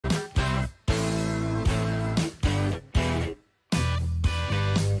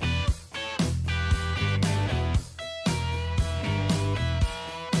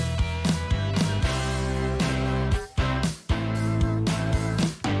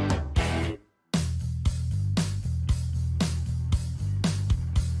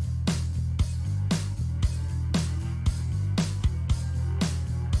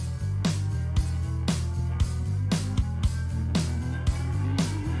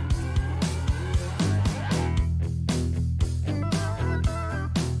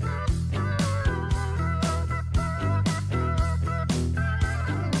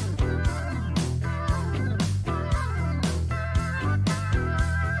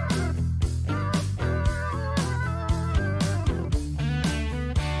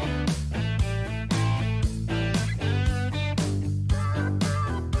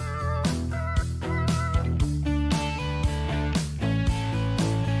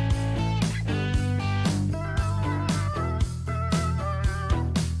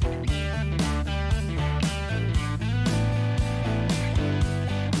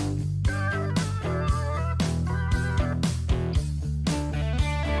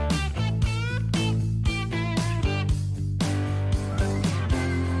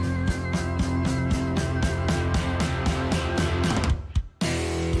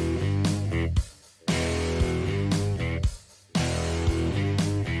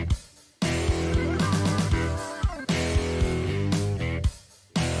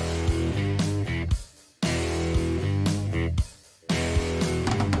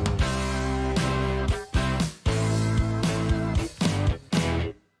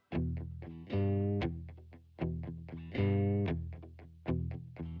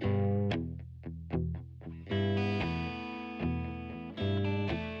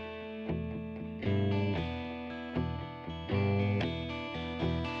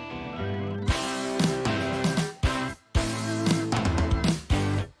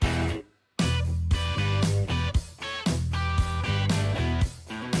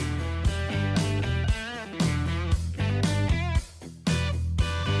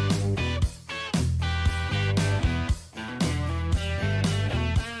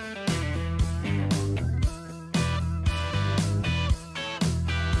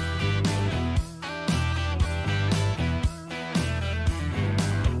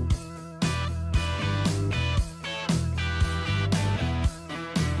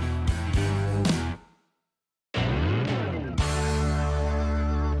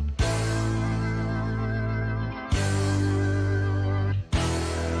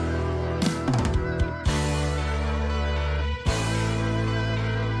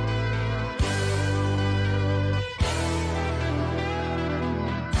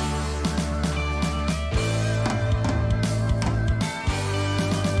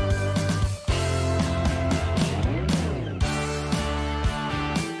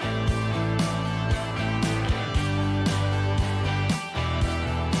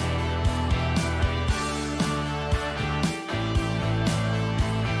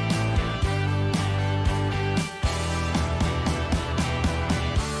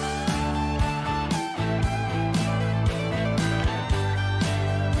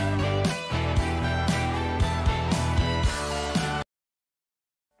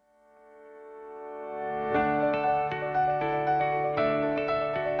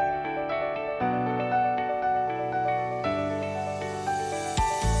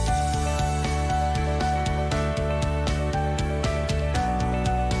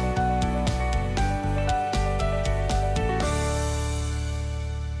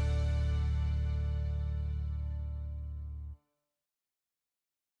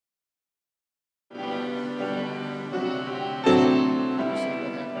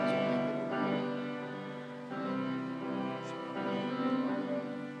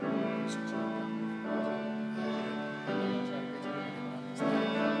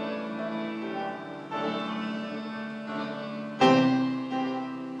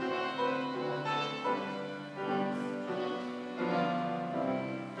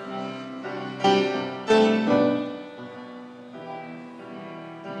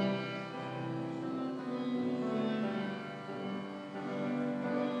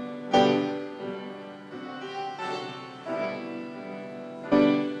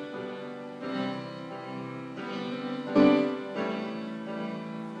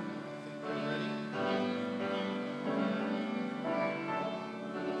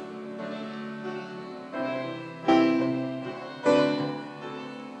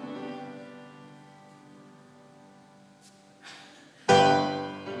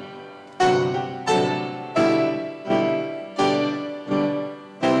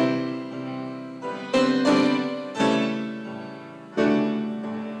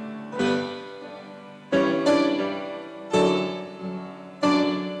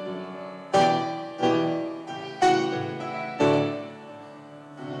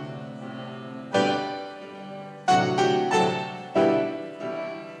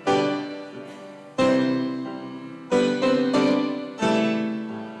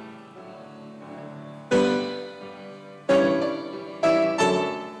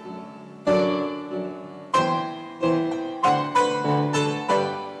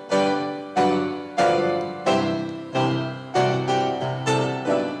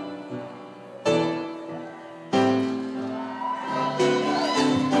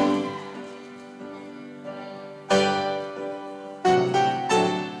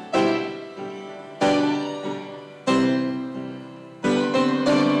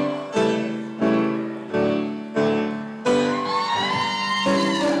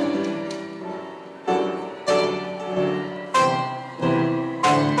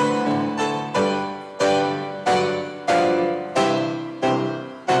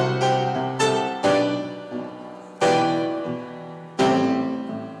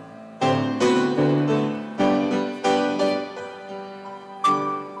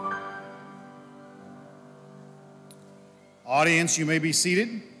Audience, you may be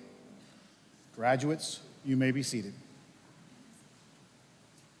seated. Graduates, you may be seated.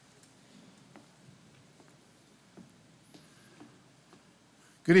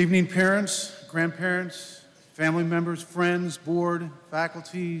 Good evening, parents, grandparents, family members, friends, board,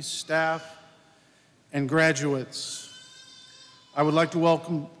 faculty, staff, and graduates. I would like to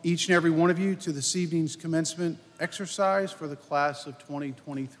welcome each and every one of you to this evening's commencement exercise for the class of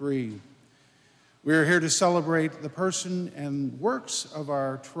 2023. We are here to celebrate the person and works of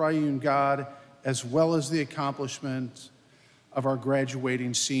our triune God, as well as the accomplishments of our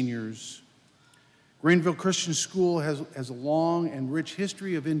graduating seniors. Greenville Christian School has a long and rich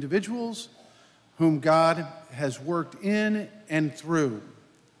history of individuals whom God has worked in and through.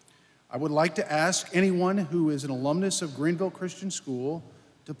 I would like to ask anyone who is an alumnus of Greenville Christian School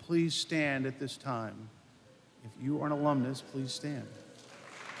to please stand at this time. If you are an alumnus, please stand.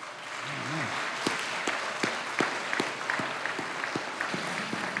 Amen.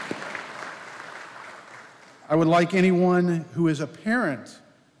 I would like anyone who is a parent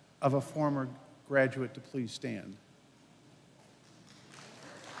of a former graduate to please stand.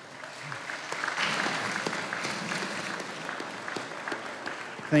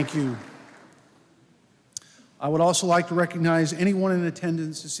 Thank you. I would also like to recognize anyone in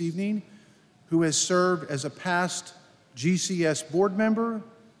attendance this evening who has served as a past GCS board member,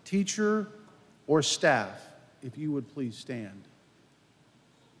 teacher, or staff. If you would please stand.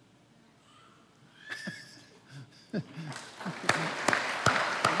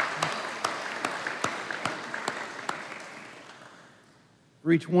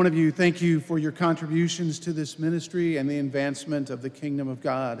 For each one of you, thank you for your contributions to this ministry and the advancement of the kingdom of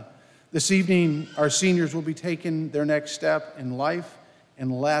God. This evening, our seniors will be taking their next step in life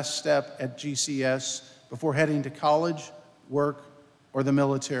and last step at GCS before heading to college, work, or the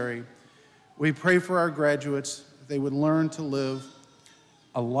military. We pray for our graduates that they would learn to live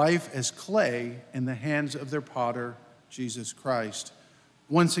a life as clay in the hands of their potter, Jesus Christ.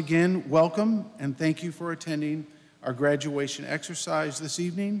 Once again, welcome and thank you for attending our graduation exercise this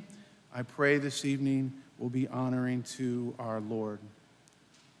evening. I pray this evening will be honoring to our Lord.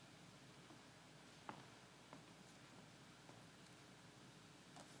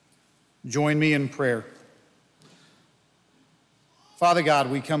 Join me in prayer. Father God,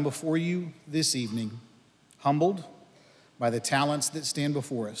 we come before you this evening, humbled by the talents that stand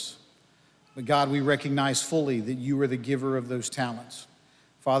before us. But God, we recognize fully that you are the giver of those talents.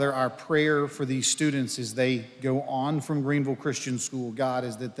 Father, our prayer for these students as they go on from Greenville Christian School, God,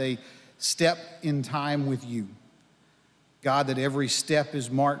 is that they step in time with you. God, that every step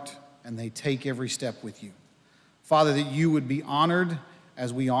is marked and they take every step with you. Father, that you would be honored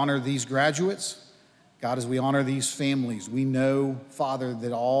as we honor these graduates. God, as we honor these families, we know, Father,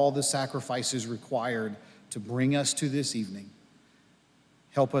 that all the sacrifices required to bring us to this evening.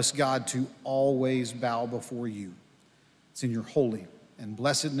 Help us, God, to always bow before you. It's in your holy and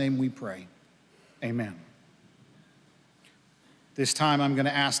blessed name we pray. Amen. This time I'm going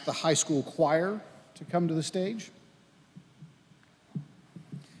to ask the high school choir to come to the stage.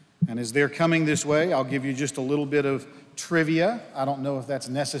 And as they're coming this way, I'll give you just a little bit of trivia. I don't know if that's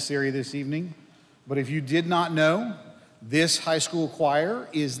necessary this evening, but if you did not know, this high school choir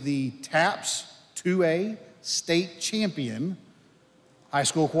is the TAPS 2A state champion high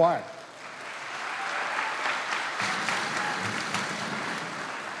school choir.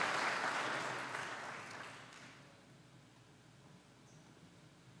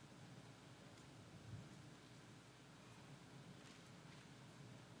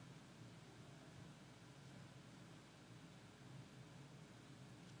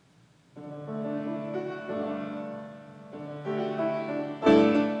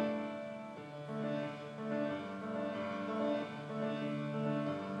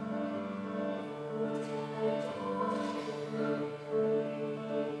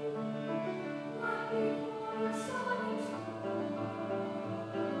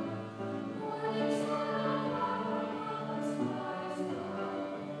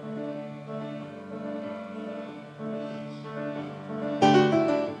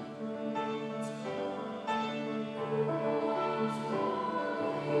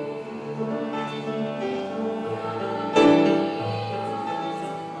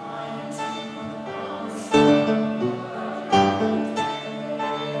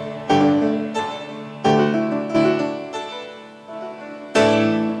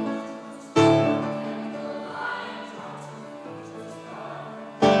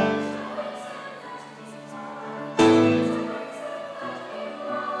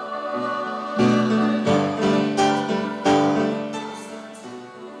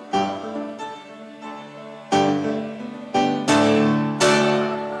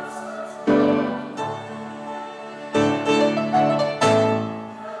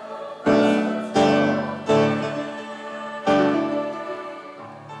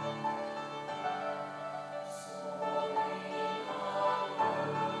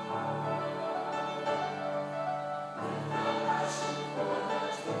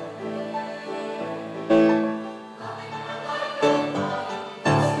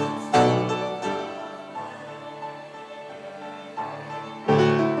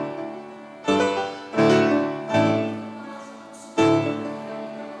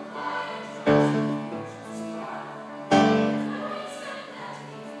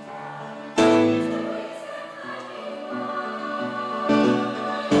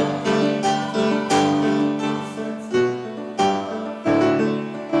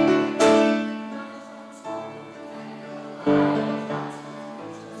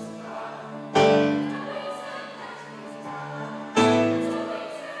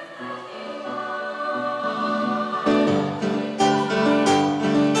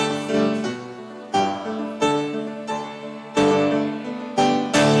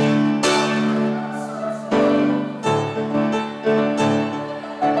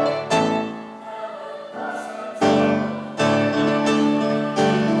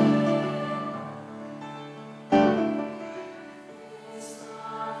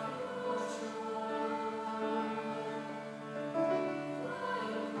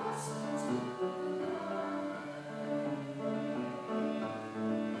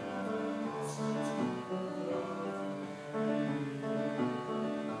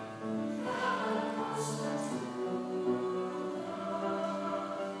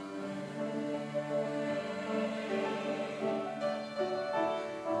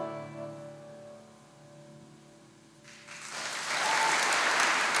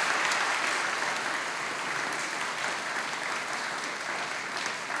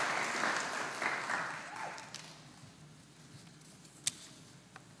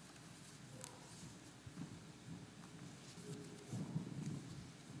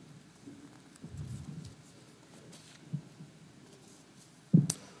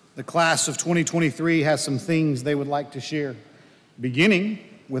 The class of 2023 has some things they would like to share, beginning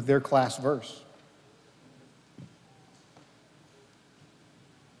with their class verse.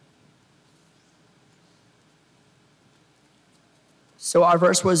 So our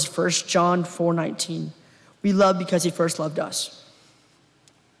verse was 1 John 4:19. We love because he first loved us.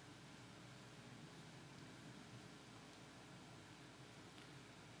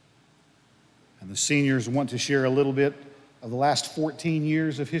 And the seniors want to share a little bit of the last 14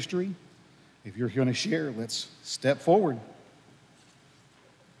 years of history. If you're going to share, let's step forward.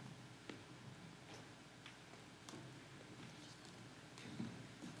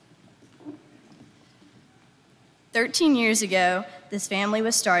 "13 years ago, this family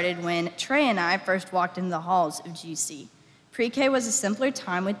was started when Trey and I first walked into the halls of GC. Pre-K was a simpler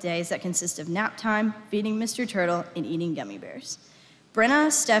time with days that consist of nap time, feeding Mr. Turtle, and eating gummy bears.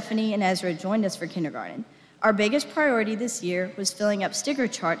 Brenna, Stephanie, and Ezra joined us for kindergarten. Our biggest priority this year was filling up sticker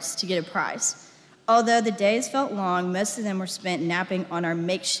charts to get a prize. Although the days felt long, most of them were spent napping on our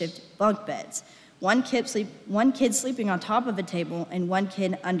makeshift bunk beds. One kid sleeping on top of a table and one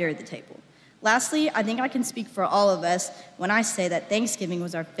kid under the table. Lastly, I think I can speak for all of us when I say that Thanksgiving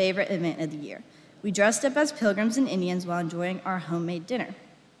was our favorite event of the year. We dressed up as pilgrims and Indians while enjoying our homemade dinner.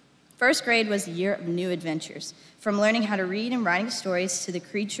 First grade was a year of new adventures, from learning how to read and writing stories to the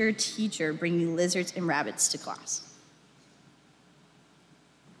creature teacher bringing lizards and rabbits to class.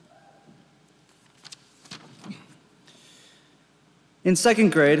 In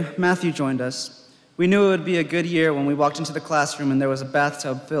second grade, Matthew joined us. We knew it would be a good year when we walked into the classroom and there was a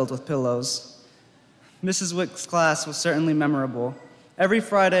bathtub filled with pillows. Mrs. Wick's class was certainly memorable. Every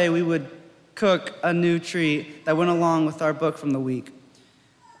Friday, we would cook a new treat that went along with our book from the week,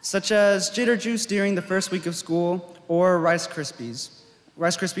 such as jitter juice during the first week of school or Rice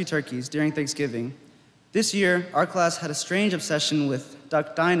Krispie turkeys during Thanksgiving. This year, our class had a strange obsession with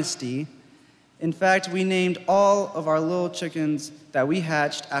Duck Dynasty. In fact, we named all of our little chickens that we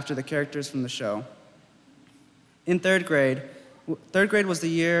hatched after the characters from the show. In third grade was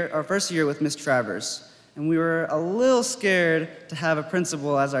our first year with Miss Travers, and we were a little scared to have a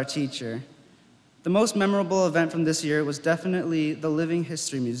principal as our teacher. The most memorable event from this year was definitely the Living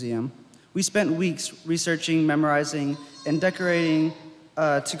History Museum. We spent weeks researching, memorizing, and decorating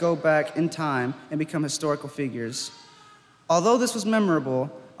to go back in time and become historical figures. Although this was memorable,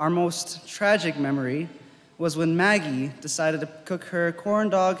 our most tragic memory was when Maggie decided to cook her corn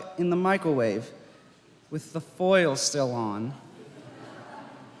dog in the microwave with the foil still on.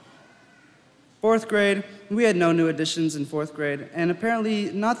 Fourth grade, we had no new additions in fourth grade, and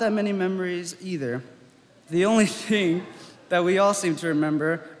apparently not that many memories either. The only thing that we all seem to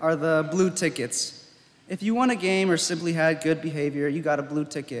remember are the blue tickets. If you won a game or simply had good behavior, you got a blue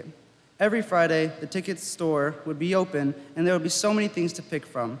ticket. Every Friday, the ticket store would be open, and there would be so many things to pick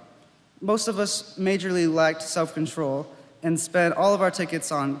from. Most of us majorly lacked self-control and spent all of our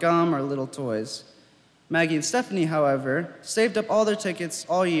tickets on gum or little toys. Maggie and Stephanie, however, saved up all their tickets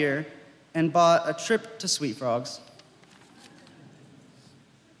all year and bought a trip to Sweet Frogs.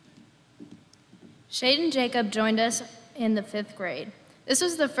 Shade and Jacob joined us in the 5th grade. This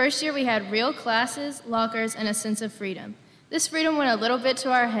was the first year we had real classes, lockers, and a sense of freedom. This freedom went a little bit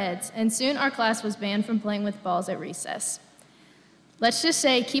to our heads, and soon our class was banned from playing with balls at recess. Let's just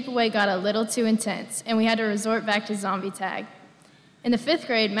say keep away got a little too intense, and we had to resort back to zombie tag. In the 5th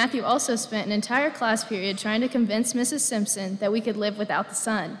grade, Matthew also spent an entire class period trying to convince Mrs. Simpson that we could live without the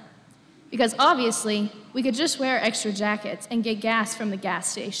sun. Because obviously, we could just wear extra jackets and get gas from the gas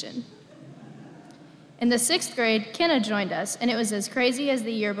station. In the 6th grade, Kenna joined us, and it was as crazy as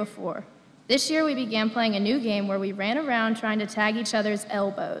the year before. This year, we began playing a new game where we ran around trying to tag each other's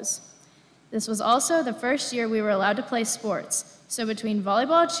elbows. This was also the first year we were allowed to play sports, so between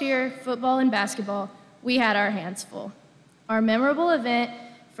volleyball, cheer, football, and basketball, we had our hands full. Our memorable event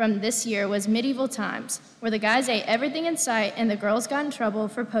from this year was Medieval Times, where the guys ate everything in sight and the girls got in trouble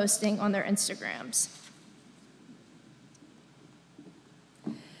for posting on their Instagrams.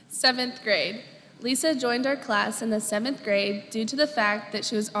 7th grade. Lisa joined our class in the 7th grade due to the fact that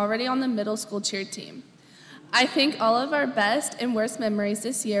she was already on the middle school cheer team. I think all of our best and worst memories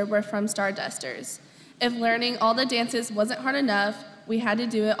this year were from Stardusters. If learning all the dances wasn't hard enough, we had to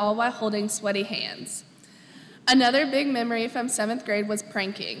do it all while holding sweaty hands. Another big memory from 7th grade was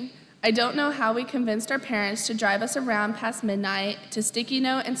pranking. I don't know how we convinced our parents to drive us around past midnight to sticky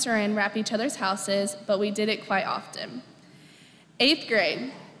note and saran wrap each other's houses, but we did it quite often. 8th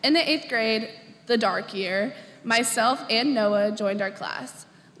grade. In the 8th grade, the dark year, myself and Noah joined our class.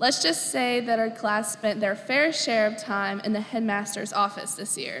 Let's just say that our class spent their fair share of time in the headmaster's office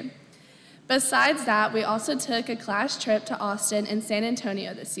this year. Besides that, we also took a class trip to Austin and San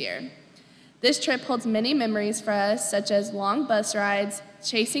Antonio this year. This trip holds many memories for us, such as long bus rides,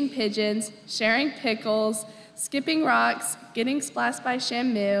 chasing pigeons, sharing pickles, skipping rocks, getting splashed by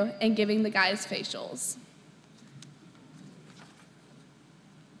Shamu, and giving the guys facials.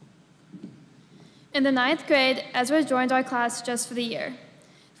 In the 9th grade, Ezra joined our class just for the year.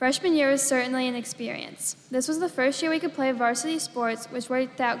 Freshman year was certainly an experience. This was the first year we could play varsity sports, which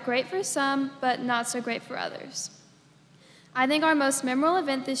worked out great for some, but not so great for others. I think our most memorable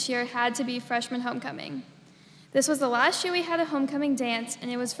event this year had to be freshman homecoming. This was the last year we had a homecoming dance,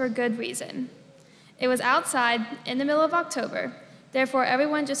 and it was for good reason. It was outside, in the middle of October, therefore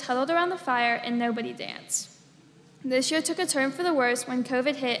everyone just huddled around the fire and nobody danced. This year took a turn for the worse when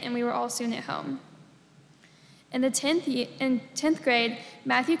COVID hit and we were all soon at home. In the 10th grade,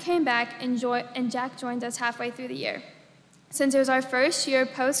 Matthew came back and Jack joined us halfway through the year. Since it was our first year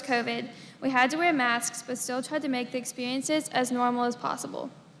post-COVID, we had to wear masks but still tried to make the experiences as normal as possible.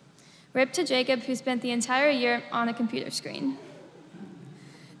 Rip to Jacob, who spent the entire year on a computer screen.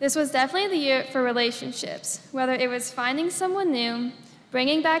 This was definitely the year for relationships, whether it was finding someone new,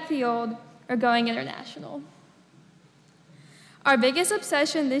 bringing back the old, or going international. Our biggest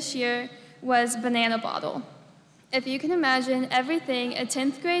obsession this year was banana bottle. If you can imagine everything a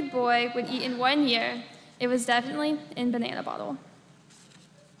 10th grade boy would eat in 1 year, it was definitely in banana bottle.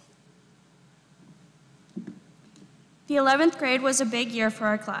 The 11th grade was a big year for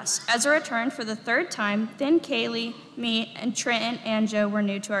our class. Ezra returned for the 3rd time, then Kaylee, me, and Trenton and Joe were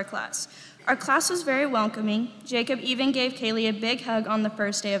new to our class. Our class was very welcoming. Jacob even gave Kaylee a big hug on the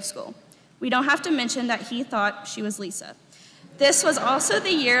first day of school. We don't have to mention that he thought she was Lisa. This was also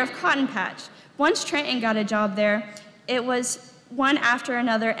the year of Cotton Patch. Once Trenton got a job there, it was one after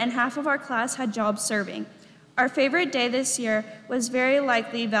another, and half of our class had jobs serving. Our favorite day this year was very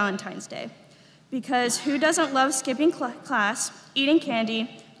likely Valentine's Day, because who doesn't love skipping class, eating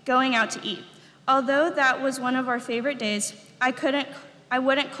candy, going out to eat? Although that was one of our favorite days, I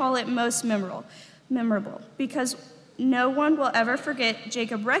wouldn't call it most memorable, because no one will ever forget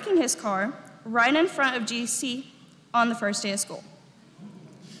Jacob wrecking his car right in front of GC on the first day of school.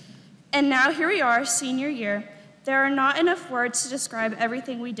 And now here we are, senior year. There are not enough words to describe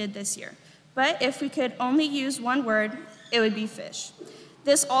everything we did this year, but if we could only use one word, it would be fish.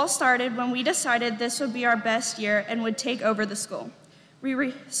 This all started when we decided this would be our best year and would take over the school. We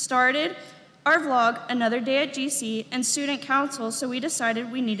restarted our vlog, Another Day at GC, and student council, so we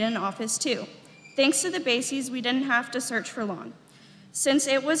decided we needed an office too. Thanks to the Baseys, we didn't have to search for long. Since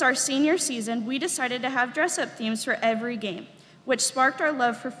it was our senior season, we decided to have dress-up themes for every game, which sparked our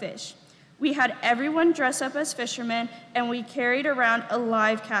love for fish. We had everyone dress up as fishermen, and we carried around a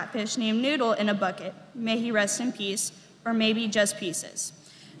live catfish named Noodle in a bucket. May he rest in peace, or maybe just pieces.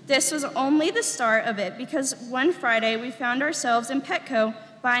 This was only the start of it, because one Friday we found ourselves in Petco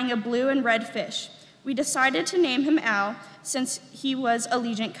buying a blue and red fish. We decided to name him Al, since he was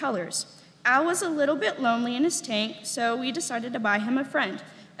Allegiant colors. Al was a little bit lonely in his tank, so we decided to buy him a friend,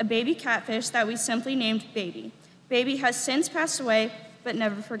 a baby catfish that we simply named Baby. Baby has since passed away, but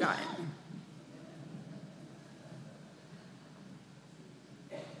never forgotten.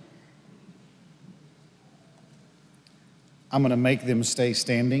 I'm going to make them stay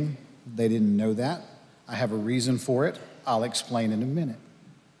standing. They didn't know that. I have a reason for it. I'll explain in a minute.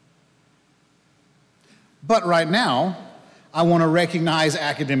 But right now, I want to recognize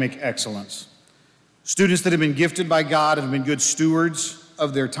academic excellence. Students that have been gifted by God and have been good stewards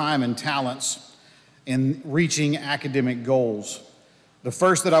of their time and talents in reaching academic goals. The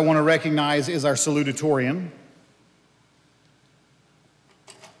first that I want to recognize is our salutatorian.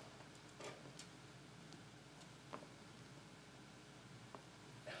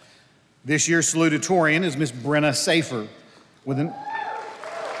 This year's salutatorian is Miss Brenna Safer with an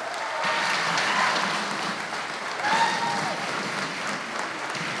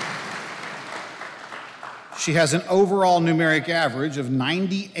She has an overall numeric average of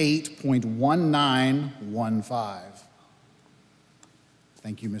 98.1915.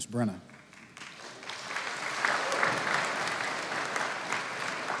 Thank you, Miss Brenna.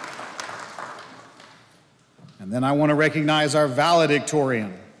 And then I want to recognize our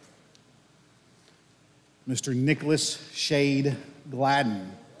valedictorian, Mr. Nicholas Shade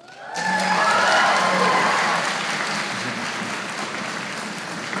Gladden.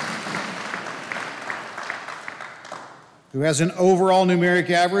 Who has an overall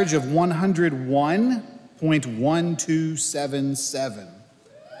numeric average of 101.1277.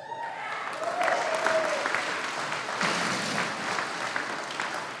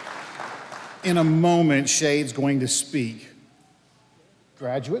 In a moment, Shade's going to speak.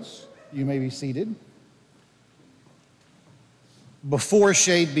 Graduates, You may be seated. Before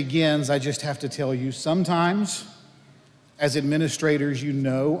Shade begins, I just have to tell you, sometimes, as administrators, you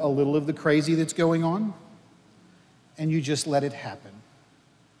know a little of the crazy that's going on, and you just let it happen.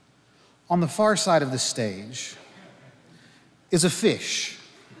 On the far side of the stage is a fish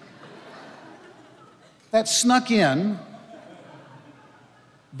that snuck in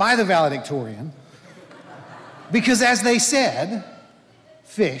by the valedictorian because, as they said,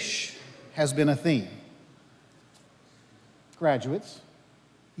 fish has been a theme. Graduates,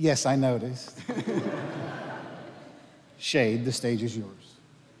 yes, I noticed. Shade, the stage is yours.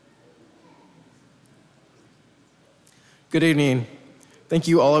 Good evening. Thank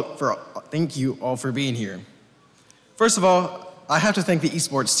you all for being here. First of all, I have to thank the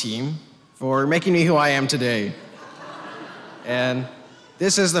esports team for making me who I am today. And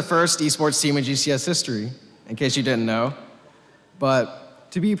this is the first esports team in GCS history, in case you didn't know.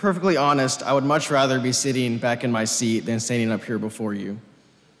 But to be perfectly honest, I would much rather be sitting back in my seat than standing up here before you.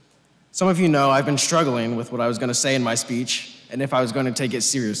 Some of you know I've been struggling with what I was going to say in my speech and if I was going to take it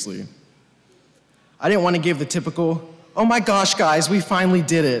seriously. I didn't want to give the typical, "Oh my gosh, guys, we finally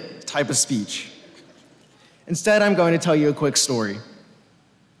did it" type of speech. Instead, I'm going to tell you a quick story.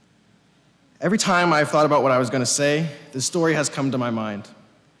 Every time I've thought about what I was going to say, this story has come to my mind.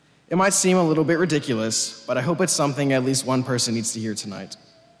 It might seem a little bit ridiculous, but I hope it's something at least one person needs to hear tonight.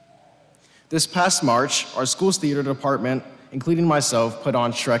 This past March, our school's theater department, including myself, put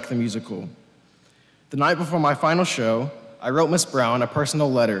on Shrek the Musical. The night before my final show, I wrote Miss Brown a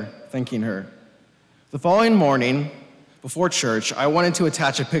personal letter thanking her. The following morning, before church, I wanted to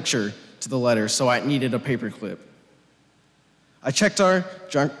attach a picture to the letter, so I needed a paperclip. I checked our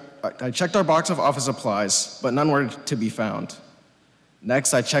box of office supplies, but none were to be found.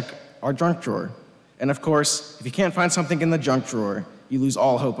 Next, I checked our junk drawer. And of course, if you can't find something in the junk drawer, you lose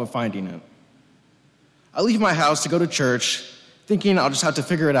all hope of finding it. I leave my house to go to church, thinking I'll just have to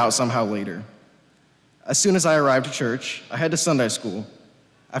figure it out somehow later. As soon as I arrived at church, I head to Sunday school.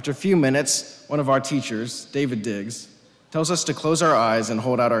 After a few minutes, one of our teachers, David Diggs, tells us to close our eyes and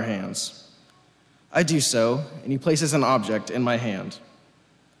hold out our hands. I do so, and he places an object in my hand.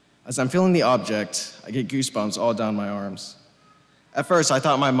 As I'm feeling the object, I get goosebumps all down my arms. At first, I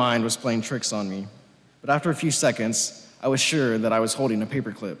thought my mind was playing tricks on me, but after a few seconds, I was sure that I was holding a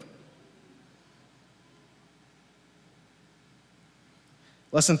paperclip.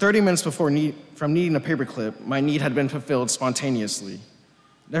 Less than 30 minutes from needing a paperclip, my need had been fulfilled spontaneously.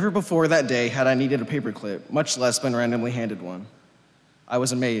 Never before that day had I needed a paperclip, much less been randomly handed one. I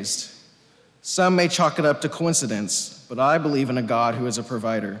was amazed. Some may chalk it up to coincidence, but I believe in a God who is a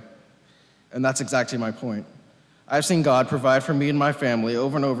provider. And that's exactly my point. I've seen God provide for me and my family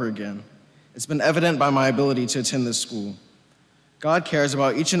over and over again. It's been evident by my ability to attend this school. God cares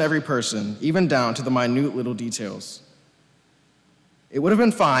about each and every person, even down to the minute little details. It would have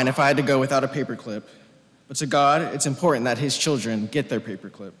been fine if I had to go without a paperclip, but to God, it's important that his children get their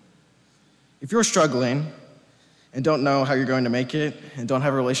paperclip. If you're struggling and don't know how you're going to make it and don't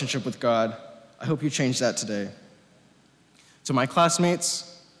have a relationship with God, I hope you change that today. To my classmates,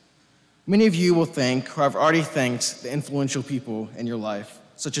 many of you will thank or have already thanked the influential people in your life,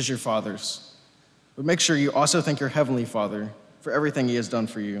 such as your fathers. But make sure you also thank your Heavenly Father for everything he has done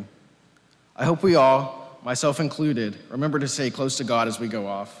for you. I hope we all, myself included, remember to stay close to God as we go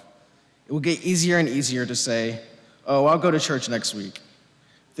off. It will get easier and easier to say, "Oh, I'll go to church next week."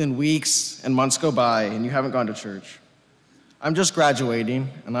 Then weeks and months go by and you haven't gone to church. I'm just graduating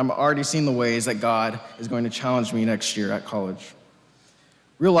and I'm already seeing the ways that God is going to challenge me next year at college.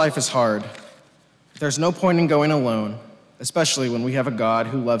 Real life is hard. There's no point in going alone, especially when we have a God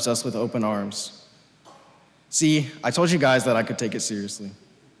who loves us with open arms. See, I told you guys that I could take it seriously.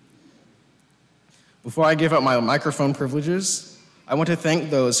 Before I give up my microphone privileges, I want to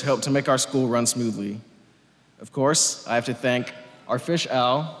thank those who helped to make our school run smoothly. Of course, I have to thank our fish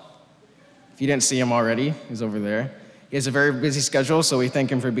Al. If you didn't see him already, he's over there. He has a very busy schedule, so we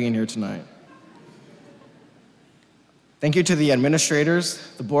thank him for being here tonight. Thank you to the administrators,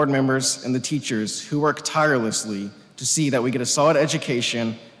 the board members, and the teachers who work tirelessly to see that we get a solid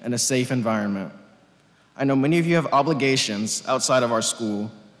education and a safe environment. I know many of you have obligations outside of our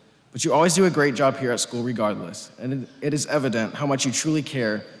school, but you always do a great job here at school regardless, and it is evident how much you truly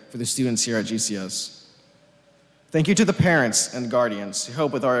care for the students here at GCS. Thank you to the parents and guardians who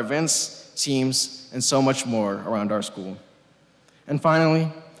help with our events, teams, and so much more around our school. And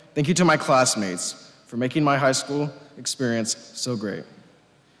finally, thank you to my classmates for making my high school experience so great.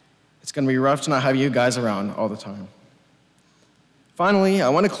 It's gonna be rough to not have you guys around all the time. Finally, I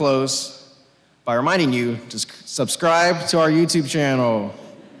want to close by reminding you to subscribe to our YouTube channel.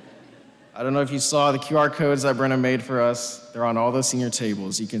 I don't know if you saw the QR codes that Brenna made for us. They're on all the senior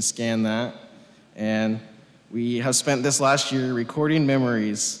tables. You can scan that. And we have spent this last year recording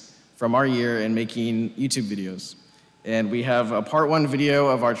memories from our year and making YouTube videos. And we have a part 1 video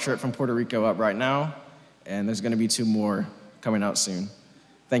of our trip from Puerto Rico up right now, and there's going to be 2 more coming out soon.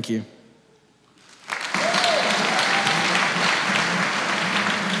 Thank you.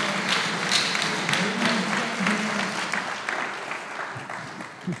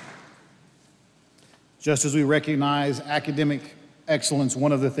 Just as we recognize academic excellence,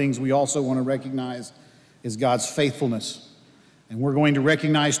 one of the things we also want to recognize is God's faithfulness. And we're going to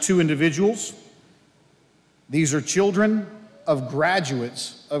recognize 2 individuals. These are children of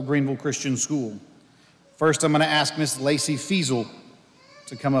graduates of Greenville Christian School. First, I'm going to ask Miss Lacey Fiesel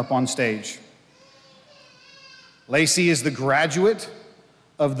to come up on stage. Lacey is the graduate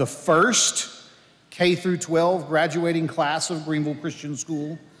of the first K through 12 graduating class of Greenville Christian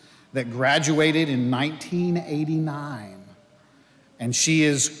School that graduated in 1989. And she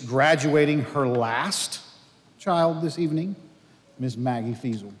is graduating her last child this evening, Miss Maggie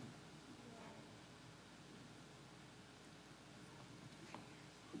Fiesel.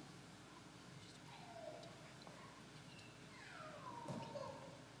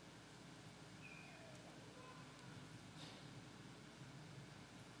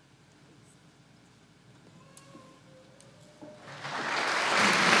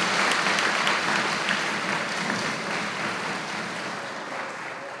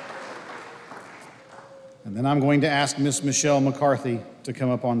 And then I'm going to ask Miss Michelle McCarthy to come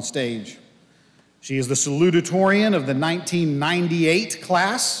up on stage. She is the salutatorian of the 1998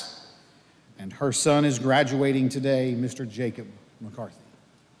 class, and her son is graduating today, Mr. Jacob McCarthy.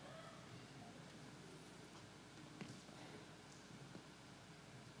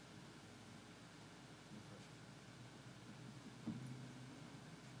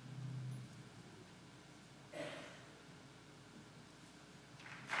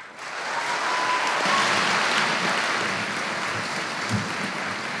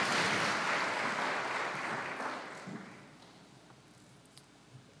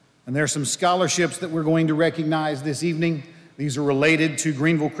 And there are some scholarships that we're going to recognize this evening. These are related to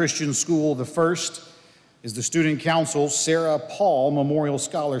Greenville Christian School. The first is the Student Council Sarah Paul Memorial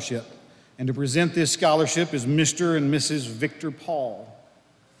Scholarship. And to present this scholarship is Mr. and Mrs. Victor Paul.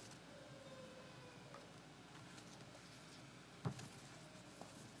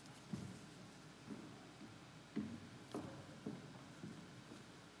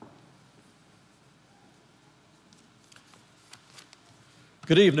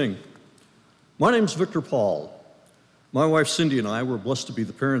 Good evening. My name's Victor Paul. My wife Cindy and I were blessed to be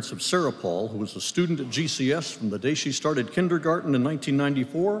the parents of Sarah Paul, who was a student at GCS from the day she started kindergarten in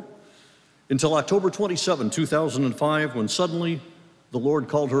 1994 until October 27, 2005, when suddenly the Lord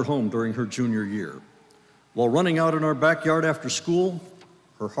called her home during her junior year. While running out in our backyard after school,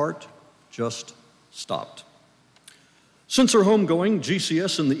 her heart just stopped. Since her homegoing,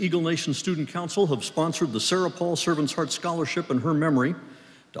 GCS and the Eagle Nation Student Council have sponsored the Sarah Paul Servant's Heart Scholarship in her memory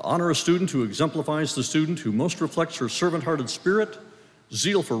to honor a student who exemplifies the student who most reflects her servant-hearted spirit,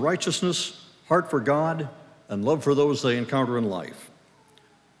 zeal for righteousness, heart for God, and love for those they encounter in life.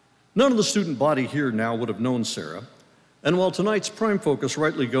 None of the student body here now would have known Sarah, and while tonight's prime focus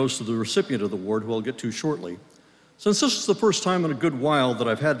rightly goes to the recipient of the award, who I'll get to shortly, since this is the first time in a good while that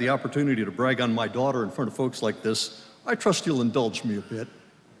I've had the opportunity to brag on my daughter in front of folks like this, I trust you'll indulge me a bit.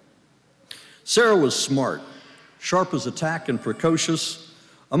 Sarah was smart, sharp as a tack and precocious.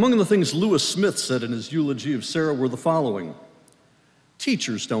 Among the things Lewis Smith said in his eulogy of Sarah were the following: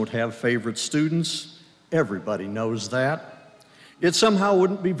 teachers don't have favorite students. Everybody knows that. It somehow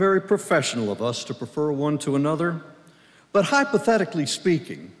wouldn't be very professional of us to prefer one to another. But hypothetically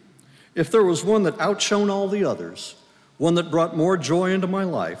speaking, if there was one that outshone all the others, one that brought more joy into my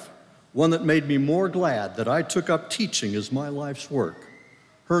life, one that made me more glad that I took up teaching as my life's work,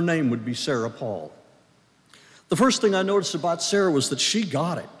 her name would be Sarah Paul. The first thing I noticed about Sarah was that she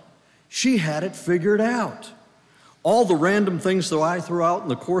got it. She had it figured out. All the random things that I threw out in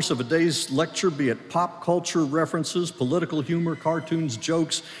the course of a day's lecture, be it pop culture references, political humor, cartoons,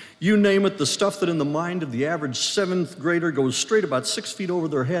 jokes, you name it, the stuff that in the mind of the average 7th grader goes straight about 6 feet over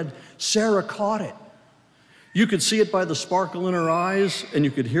their head, Sarah caught it. You could see it by the sparkle in her eyes, and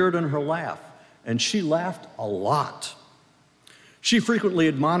you could hear it in her laugh. And she laughed a lot. She frequently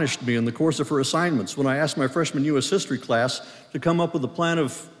admonished me in the course of her assignments when I asked my freshman U.S. history class to come up with a plan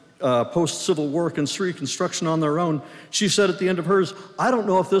of post-Civil War reconstruction on their own. She said at the end of hers, I don't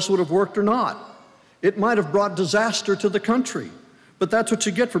know if this would have worked or not. It might have brought disaster to the country, but that's what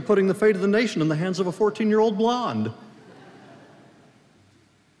you get for putting the fate of the nation in the hands of a 14-year-old blonde.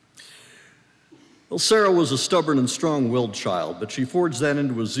 Well, Sarah was a stubborn and strong-willed child, but she forged that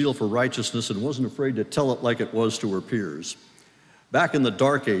into a zeal for righteousness and wasn't afraid to tell it like it was to her peers. Back in the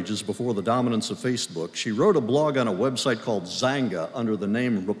dark ages, before the dominance of Facebook, she wrote a blog on a website called Zanga under the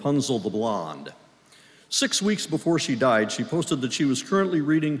name Rapunzel the Blonde. 6 weeks before she died, she posted that she was currently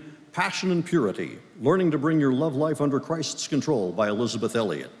reading Passion and Purity, Learning to Bring Your Love Life Under Christ's Control by Elizabeth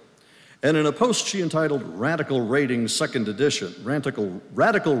Elliot. And in a post she entitled Radical Rantings, 2nd edition,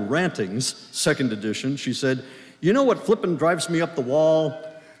 Radical Rantings, 2nd edition, she said, "You know what flippin' drives me up the wall?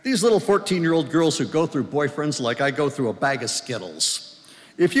 These little 14-year-old girls who go through boyfriends like I go through a bag of Skittles.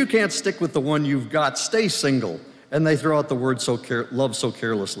 If you can't stick with the one you've got, stay single." And they throw out the word love so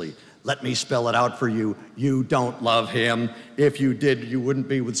carelessly. Let me spell it out for you. You don't love him. If you did, you wouldn't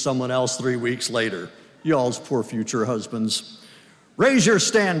be with someone else 3 weeks later. Y'all's poor future husbands. Raise your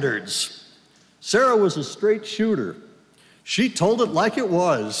standards. Sarah was a straight shooter. She told it like it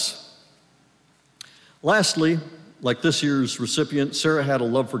was. Lastly, like this year's recipient, Sarah had a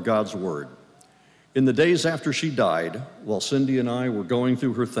love for God's Word. In the days after she died, while Cindy and I were going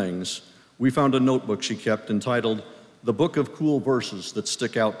through her things, we found a notebook she kept entitled The Book of Cool Verses That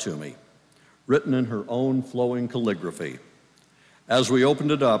Stick Out to Me, written in her own flowing calligraphy. As we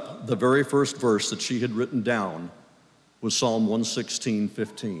opened it up, the very first verse that she had written down was Psalm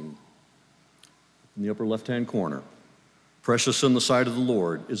 116:15. In the upper left-hand corner, "Precious in the sight of the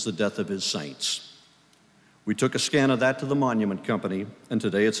Lord is the death of his saints." We took a scan of that to the monument company, and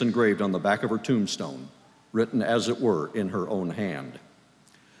today it's engraved on the back of her tombstone, written as it were in her own hand.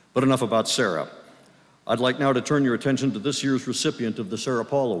 But enough about Sarah. I'd like now to turn your attention to this year's recipient of the Sarah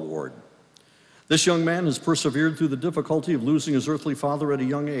Paul Award. This young man has persevered through the difficulty of losing his earthly father at a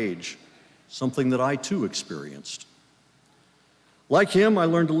young age, something that I too experienced. Like him, I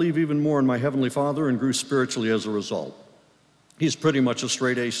learned to believe even more in my Heavenly Father and grew spiritually as a result. He's pretty much a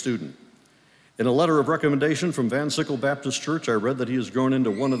straight-A student. In a letter of recommendation from Van Sickle Baptist Church, I read that he has grown into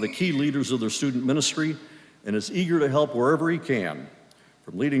one of the key leaders of their student ministry and is eager to help wherever he can,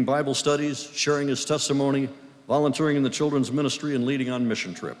 from leading Bible studies, sharing his testimony, volunteering in the children's ministry, and leading on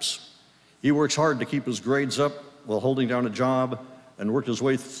mission trips. He works hard to keep his grades up while holding down a job and worked his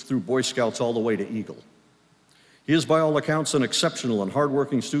way through Boy Scouts all the way to Eagle. He is, by all accounts, an exceptional and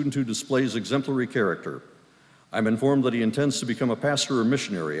hardworking student who displays exemplary character. I'm informed that he intends to become a pastor or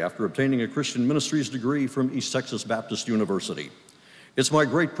missionary after obtaining a Christian ministries degree from East Texas Baptist University. It's my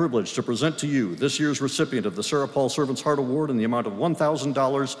great privilege to present to you this year's recipient of the Sarah Paul Servant's Heart Award in the amount of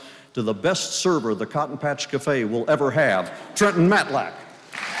 $1,000 to the best server the Cotton Patch Cafe will ever have, Trenton Matlack.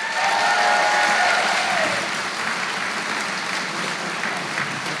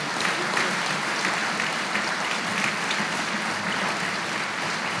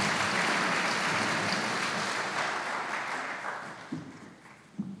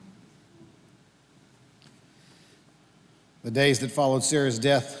 The days that followed Sarah's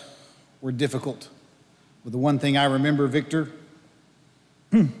death were difficult. But the one thing I remember, Victor,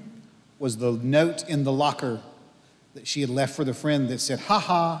 was the note in the locker that she had left for the friend that said, "Ha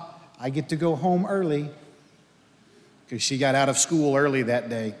ha, I get to go home early," because she got out of school early that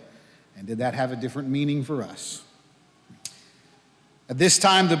day. And did that have a different meaning for us? At this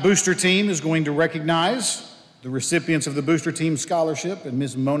time, the booster team is going to recognize the recipients of the booster team scholarship and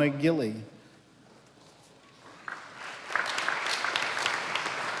Ms. Mona Gilly.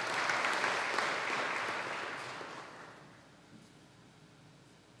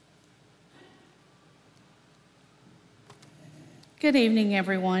 Good evening,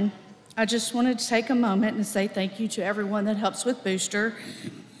 everyone. I just wanted to take a moment and say thank you to everyone that helps with Booster.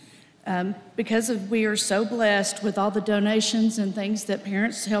 Because we are so blessed with all the donations and things that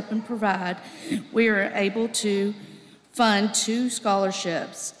parents help and provide, we are able to fund 2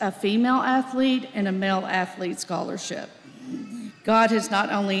 scholarships, a female athlete and a male athlete scholarship. God has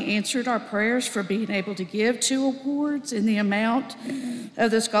not only answered our prayers for being able to give 2 awards, and the amount of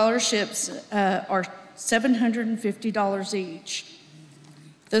the scholarships are $750 each.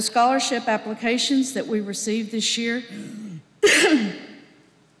 The scholarship applications that we received this year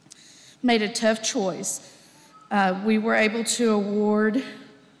made a tough choice. We were able to award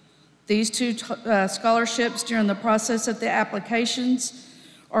these 2 scholarships during the process of the applications,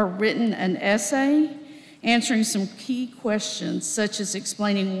 or written an essay answering some key questions, such as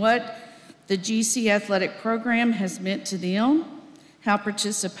explaining what the GC athletic program has meant to them, how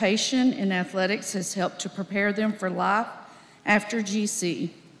participation in athletics has helped to prepare them for life after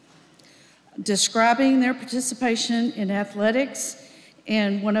GC, describing their participation in athletics,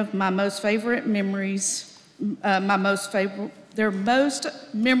 and one of my most favorite memories, their most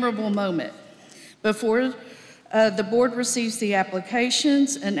memorable moment. Before The board receives the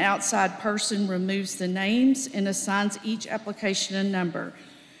applications. An outside person removes the names and assigns each application a number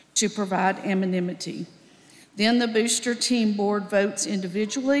to provide anonymity. Then the booster team board votes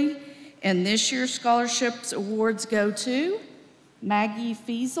individually, and this year's scholarships awards go to Maggie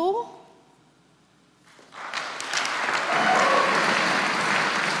Fiesel,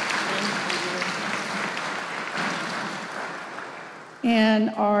 and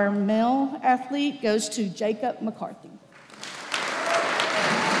our male athlete goes to Jacob McCarthy.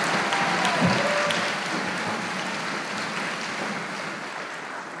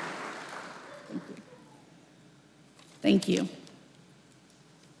 Thank you.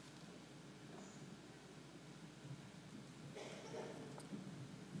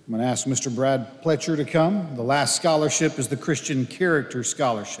 I'm going to ask Mr. Brad Pletcher to come. The last scholarship is the Christian Character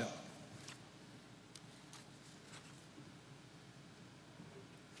Scholarship.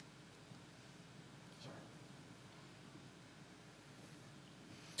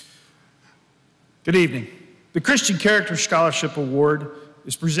 Good evening. The Christian Character Scholarship Award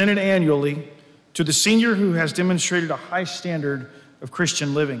is presented annually to the senior who has demonstrated a high standard of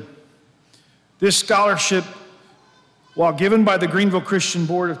Christian living. This scholarship, while given by the Greenville Christian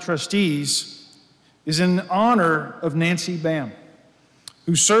Board of Trustees, is in honor of Nancy Bam,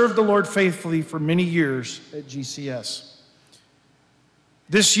 who served the Lord faithfully for many years at GCS.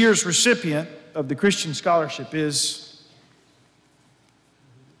 This year's recipient of the Christian Scholarship is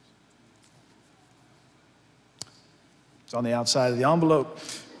it's on the outside of the envelope.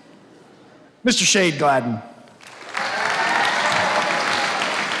 Mr. Shade Gladden.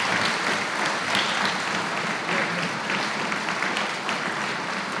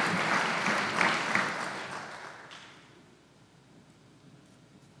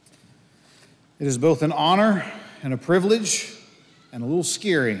 It is both an honor and a privilege and a little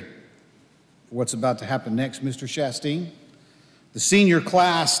scary for what's about to happen next, Mr. Chastain. The senior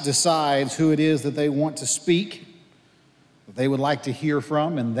class decides who it is that they want to speak, that they would like to hear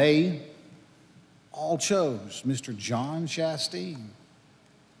from, and they all chose Mr. John Chastain.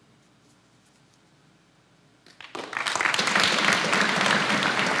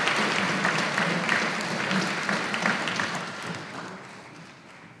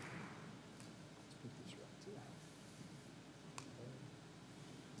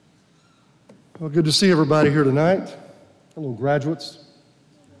 Well, good to see everybody here tonight. Hello, graduates.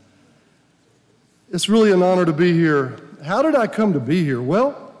 It's really an honor to be here. How did I come to be here?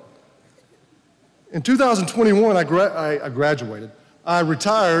 Well, in 2021, I graduated. I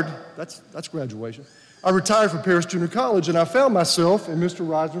retired. That's graduation. I retired from Paris Junior College, and I found myself in Mr.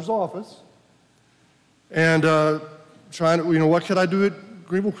 Reisner's office and trying to, what could I do at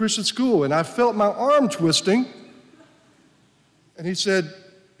Greenville Christian School? And I felt my arm twisting, and he said,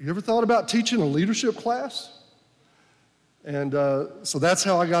 "You ever thought about teaching a leadership class?" And so that's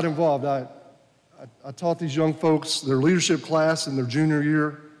how I got involved. I taught these young folks their leadership class in their junior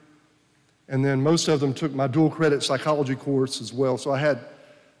year, and then most of them took my dual credit psychology course as well. So I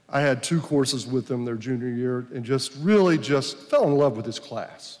had 2 courses with them their junior year, and just fell in love with this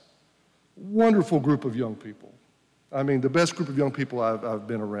class. Wonderful group of young people. I mean, the best group of young people I've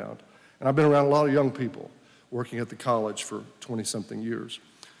been around. And I've been around a lot of young people working at the college for 20-something years.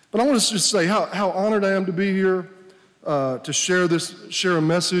 But I want to just say how honored I am to be here to share a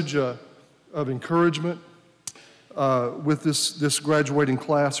message of encouragement with this graduating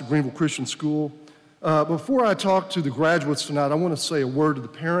class at Greenville Christian School. Before I talk to the graduates tonight, I want to say a word to the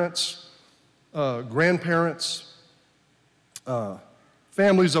parents, grandparents,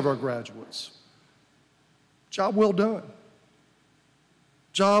 families of our graduates. Job well done.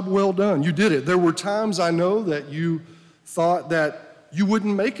 Job well done. You did it. There were times I know that you thought that you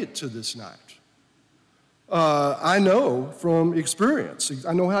wouldn't make it to this night. I know from experience.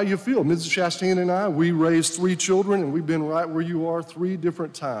 I know how you feel. Mrs. Chastain and I, we raised 3 children, and we've been right where you are 3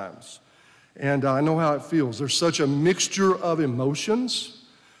 different times. And I know how it feels. There's such a mixture of emotions,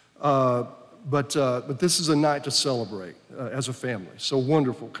 but this is a night to celebrate as a family. So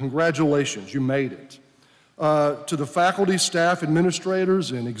wonderful. Congratulations. You made it. To the faculty, staff,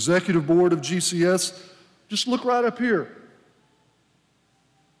 administrators, and executive board of GCS, just look right up here.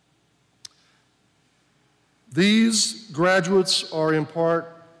 These graduates are in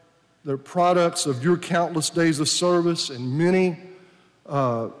part, they're products of your countless days of service and many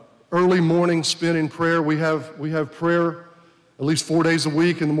early mornings spent in prayer. We have prayer at least 4 days a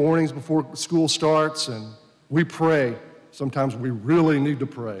week in the mornings before school starts, and we pray. Sometimes we really need to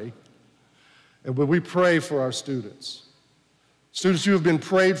pray. But we pray for our students. Students who have been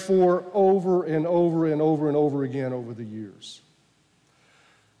prayed for over and over and over and over again over the years.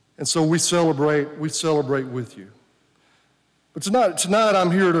 And so we celebrate with you. But tonight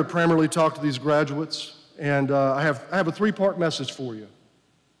I'm here to primarily talk to these graduates, and I have a three-part message for you.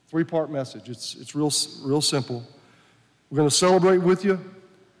 Three-part message. It's real simple. We're going to celebrate with you.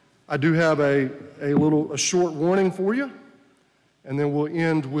 I do have a short warning for you, and then we'll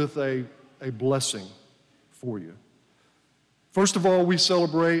end with a blessing for you. First of all,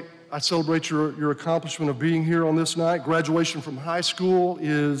 I celebrate your accomplishment of being here on this night. Graduation from high school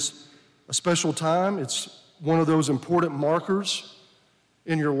is a special time. It's one of those important markers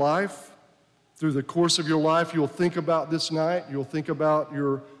in your life. Through the course of your life, you'll think about this night. You'll think about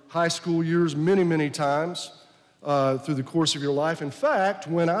your high school years many, many times through the course of your life. In fact,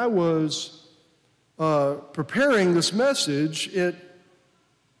 when I was preparing this message, it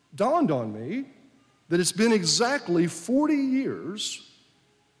dawned on me that it's been exactly 40 years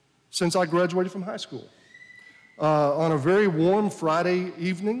since I graduated from high school. On a very warm Friday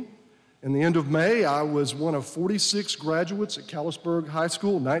evening in the end of May, I was one of 46 graduates at Callisburg High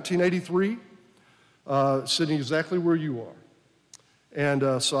School in 1983, sitting exactly where you are. And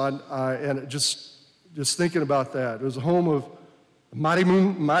just thinking about that, it was the home of Mighty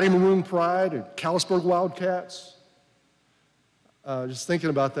Maroon Pride and Callisburg Wildcats. Just thinking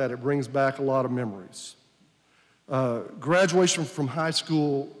about that, it brings back a lot of memories. Graduation from high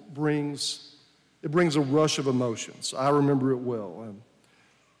school brings a rush of emotions. I remember it well.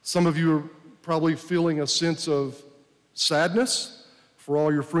 Some of you are probably feeling a sense of sadness for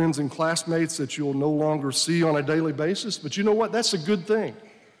all your friends and classmates that you'll no longer see on a daily basis. But you know what? That's a good thing.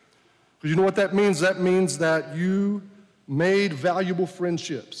 Because you know what that means? That means that you made valuable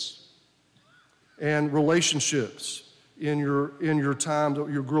friendships and relationships in your time that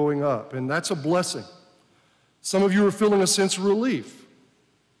you're growing up, and that's a blessing. Some of you are feeling a sense of relief.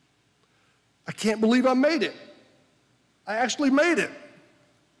 I can't believe I made it. I actually made it.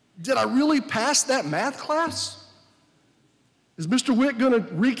 Did I really pass that math class? Is Mr. Wick going to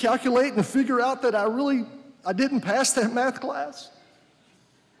recalculate and figure out that I didn't pass that math class?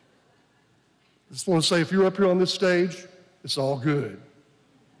 I just want to say, if you're up here on this stage, it's all good.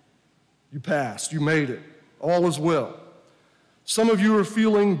 You passed, you made it, all is well. Some of you are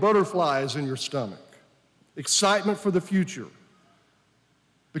feeling butterflies in your stomach, excitement for the future,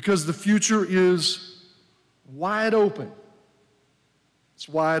 because the future is wide open. It's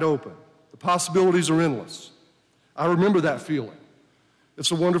wide open. The possibilities are endless. I remember that feeling.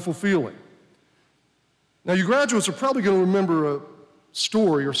 It's a wonderful feeling. Now, you graduates are probably going to remember a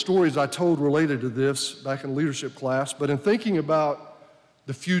story or stories I told related to this back in leadership class, but in thinking about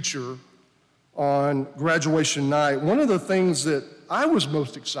the future on graduation night, one of the things that I was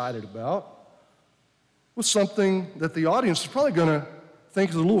most excited about was something that the audience is probably going to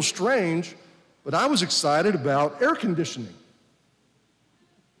think is a little strange, but I was excited about air conditioning.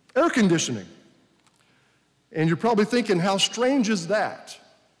 Air conditioning. And you're probably thinking, how strange is that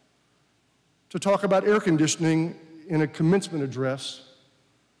to talk about air conditioning in a commencement address?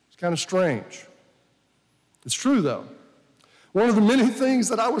 It's kind of strange. It's true, though. One of the many things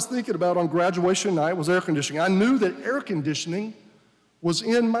that I was thinking about on graduation night was air conditioning. I knew that air conditioning was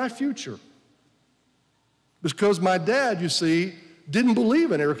in my future because my dad, you see, didn't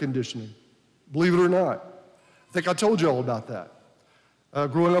believe in air conditioning, believe it or not. I think I told you all about that.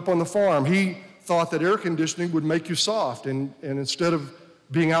 Growing up on the farm, he thought that air conditioning would make you soft, and instead of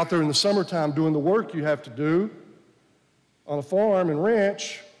being out there in the summertime doing the work you have to do on a farm and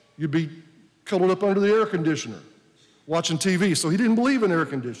ranch, you'd be cuddled up under the air conditioner watching TV. So he didn't believe in air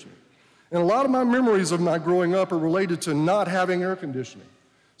conditioning. And a lot of my memories of my growing up are related to not having air conditioning.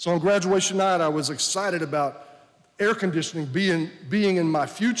 So on graduation night, I was excited about air conditioning being in my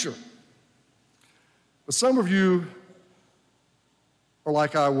future. But some of you are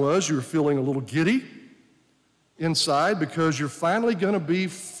like I was. You're feeling a little giddy inside because you're finally going to be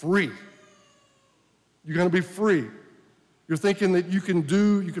free. You're going to be free. You're thinking that you can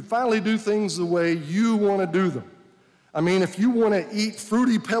finally do things the way you want to do them. I mean, if you want to eat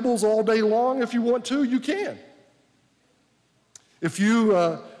Fruity Pebbles all day long, if you want to, you can. If you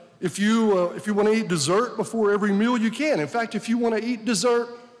want to eat dessert before every meal, you can. In fact, if you want to eat dessert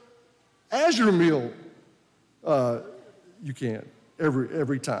as your meal, you can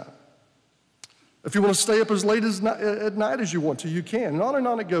every time. If you want to stay up as late at night as you want to, you can. And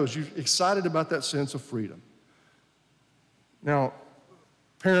on it goes. You're excited about that sense of freedom. Now,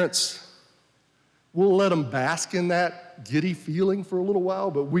 parents, we'll let them bask in that giddy feeling for a little while,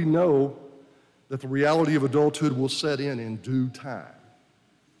 but we know that the reality of adulthood will set in due time.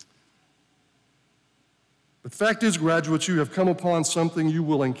 But the fact is, graduates, you have come upon something you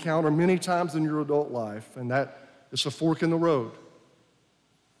will encounter many times in your adult life, and that is a fork in the road.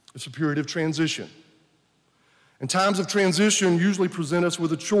 It's a period of transition. And times of transition usually present us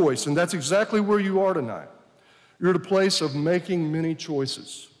with a choice, and that's exactly where you are tonight. You're at a place of making many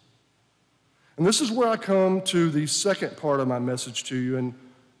choices. And this is where I come to the second part of my message to you, and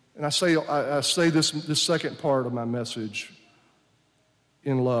I say this second part of my message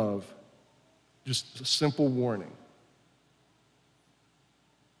in love, just a simple warning.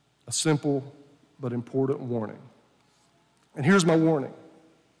 A simple but important warning. And here's my warning.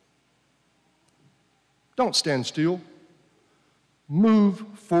 Don't stand still. Move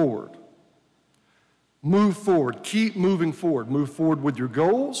forward. Move forward. Keep moving forward. Move forward with your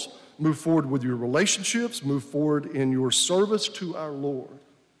goals. Move forward with your relationships. Move forward in your service to our Lord.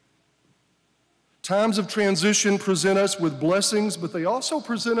 Times of transition present us with blessings, but they also can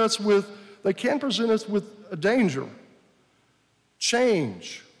present us with a danger.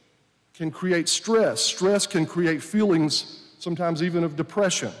 Change can create stress. Stress can create feelings, sometimes even of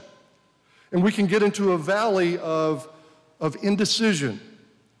depression. And we can get into a valley of indecision.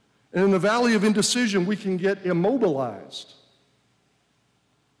 And in the valley of indecision, we can get immobilized.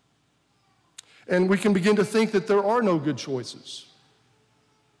 And we can begin to think that there are no good choices.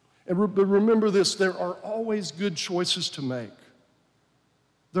 But remember this, there are always good choices to make.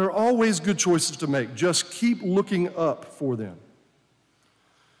 There are always good choices to make. Just keep looking up for them.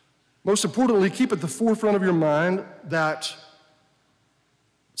 Most importantly, keep at the forefront of your mind that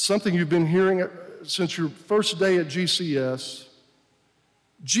something you've been hearing since your first day at GCS,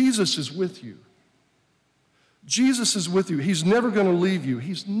 Jesus is with you. Jesus is with you. He's never going to leave you.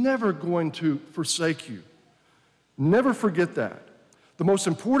 He's never going to forsake you. Never forget that. The most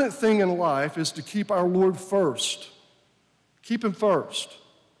important thing in life is to keep our Lord first. Keep him first.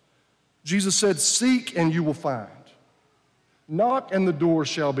 Jesus said, "Seek and you will find. Knock and the door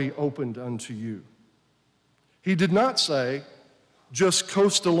shall be opened unto you." He did not say, just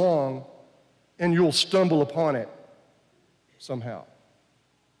coast along and you'll stumble upon it somehow.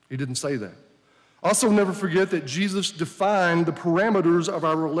 He didn't say that. Also, never forget that Jesus defined the parameters of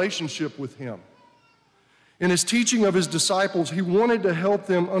our relationship with him. In his teaching of his disciples, he wanted to help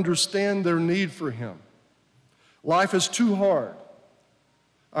them understand their need for him. Life is too hard.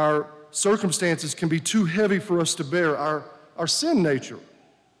 Our circumstances can be too heavy for us to bear. Our sin nature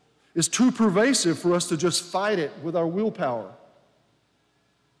is too pervasive for us to just fight it with our willpower.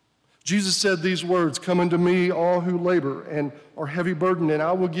 Jesus said these words, "Come unto me, all who labor and are heavy burdened, and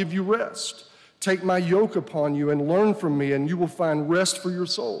I will give you rest. Take my yoke upon you and learn from me, and you will find rest for your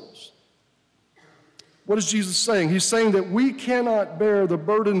souls." What is Jesus saying? He's saying that we cannot bear the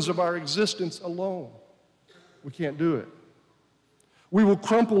burdens of our existence alone. We can't do it. We will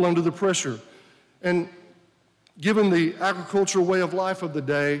crumple under the pressure. And given the agricultural way of life of the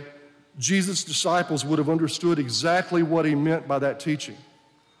day, Jesus' disciples would have understood exactly what he meant by that teaching.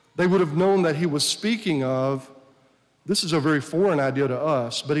 They would have known that he was speaking of, this is a very foreign idea to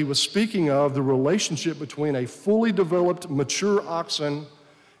us, but he was speaking of the relationship between a fully developed, mature oxen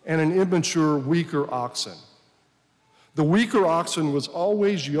and an immature, weaker oxen. The weaker oxen was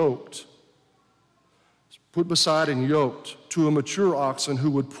always yoked, put beside and yoked to a mature oxen who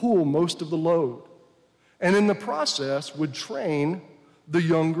would pull most of the load, and in the process would train the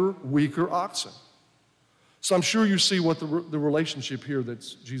younger, weaker oxen. So I'm sure you see what the relationship here that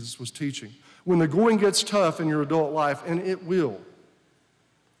Jesus was teaching. When the going gets tough in your adult life, and it will,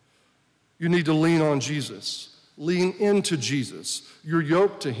 you need to lean on Jesus. Lean into Jesus. You're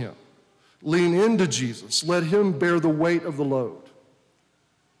yoked to him. Lean into Jesus. Let him bear the weight of the load.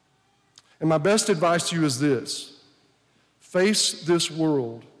 And my best advice to you is this: face this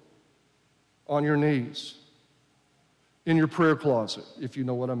world on your knees, in your prayer closet, if you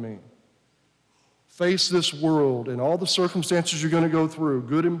know what I mean. Face this world and all the circumstances you're going to go through,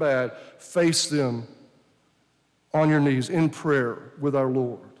 good and bad. Face them on your knees in prayer with our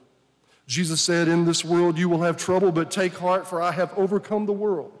Lord. Jesus said, "In this world you will have trouble, but take heart, for I have overcome the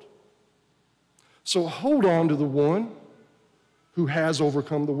world." So hold on to the one who has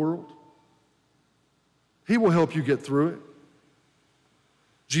overcome the world. He will help you get through it.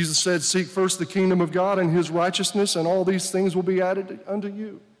 Jesus said, "Seek first the kingdom of God and his righteousness, and all these things will be added unto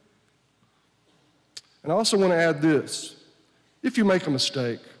you." And I also want to add this: if you make a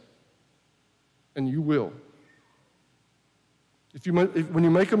mistake, and you will, when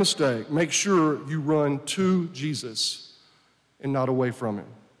you make a mistake, make sure you run to Jesus and not away from him.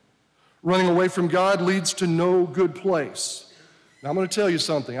 Running away from God leads to no good place. Now, I'm going to tell you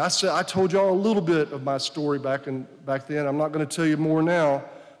something. I told y'all a little bit of my story back then. I'm not going to tell you more now,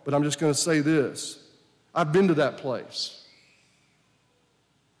 but I'm just going to say this. I've been to that place.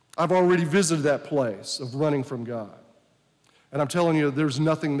 I've already visited that place of running from God. And I'm telling you, there's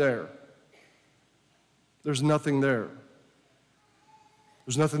nothing there. There's nothing there.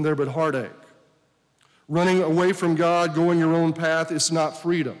 There's nothing there but heartache. Running away from God, going your own path, it's not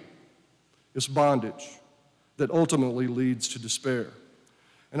freedom. It's bondage that ultimately leads to despair.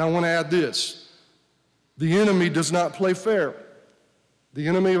 And I want to add this. The enemy does not play fair. The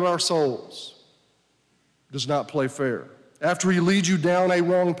enemy of our souls does not play fair. After he leads you down a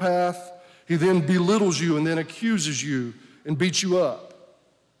wrong path, he then belittles you and then accuses you and beats you up.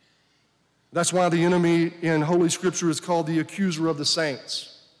 That's why the enemy in Holy Scripture is called the accuser of the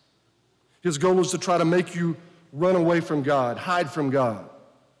saints. His goal is to try to make you run away from God, hide from God.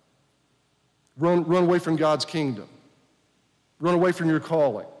 Run away from God's kingdom. Run away from your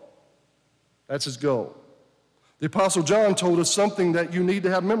calling. That's his goal. The Apostle John told us something that you need to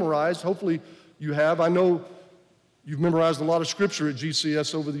have memorized. Hopefully you have. I know you've memorized a lot of Scripture at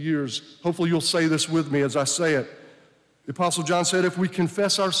GCS over the years. Hopefully you'll say this with me as I say it. The Apostle John said, if we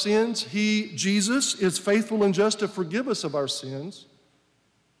confess our sins, he, Jesus, is faithful and just to forgive us of our sins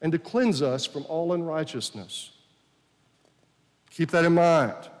and to cleanse us from all unrighteousness. Keep that in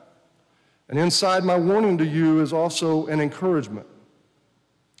mind. And inside my warning to you is also an encouragement.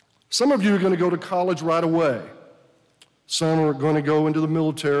 Some of you are going to go to college right away. Some are going to go into the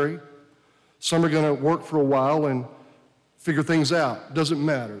military. Some are going to work for a while and figure things out. Doesn't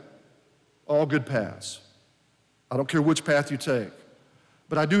matter. All good paths. I don't care which path you take.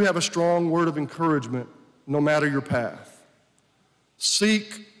 But I do have a strong word of encouragement no matter your path.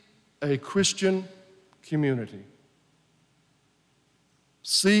 Seek a Christian community.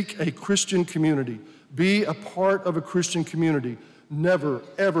 Seek a Christian community. Be a part of a Christian community. Never,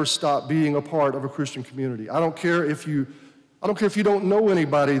 ever stop being a part of a Christian community. I don't care if you don't know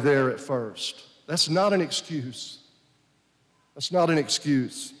anybody there at first. That's not an excuse. That's not an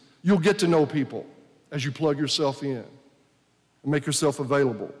excuse. You'll get to know people as you plug yourself in and make yourself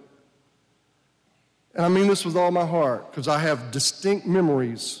available. And I mean this with all my heart, because I have distinct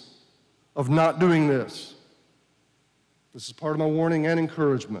memories of not doing this. This is part of my warning and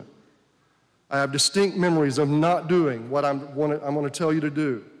encouragement. I have distinct memories of not doing what I'm going to tell you to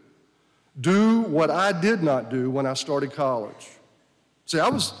do. Do what I did not do when I started college. See, I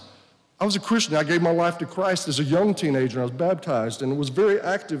was a Christian. I gave my life to Christ as a young teenager. I was baptized and was very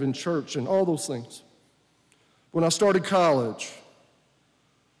active in church and all those things. When I started college,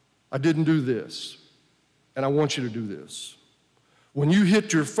 I didn't do this, and I want you to do this. When you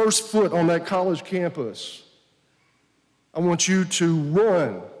hit your first foot on that college campus, I want you to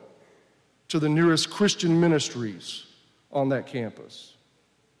run to the nearest Christian ministries on that campus.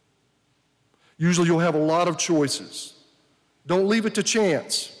 Usually you'll have a lot of choices. Don't leave it to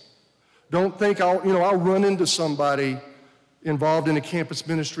chance. Don't think I'll run into somebody involved in a campus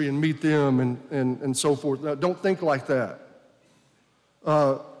ministry and meet them and so forth. No, don't think like that.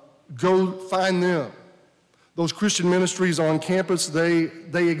 Go find them. Those Christian ministries on campus, they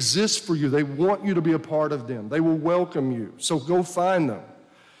exist for you. They want you to be a part of them. They will welcome you. So go find them.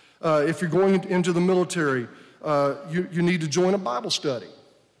 If you're going into the military, you need to join a Bible study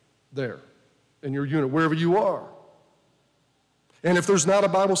there in your unit, wherever you are. And if there's not a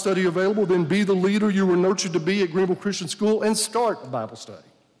Bible study available, then be the leader you were nurtured to be at Greenville Christian School and start a Bible study.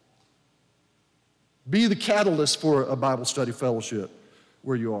 Be the catalyst for a Bible study fellowship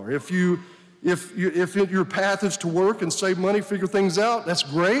where you are. If your path is to work and save money, figure things out, that's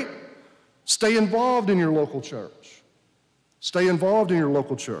great. Stay involved in your local church. Stay involved in your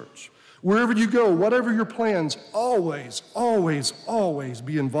local church. Wherever you go, whatever your plans, always, always, always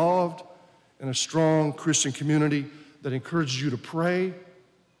be involved in a strong Christian community that encourages you to pray,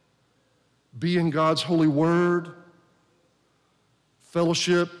 be in God's holy word,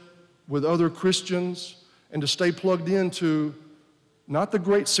 fellowship with other Christians, and to stay plugged into not the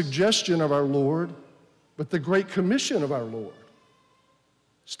great suggestion of our Lord, but the great commission of our Lord.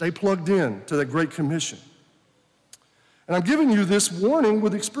 Stay plugged in to that great commission. And I'm giving you this warning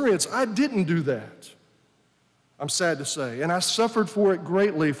with experience. I didn't do that, I'm sad to say, and I suffered for it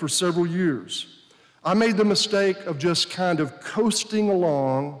greatly for several years. I made the mistake of just kind of coasting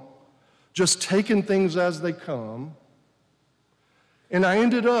along, just taking things as they come, and I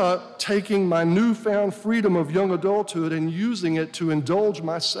ended up taking my newfound freedom of young adulthood and using it to indulge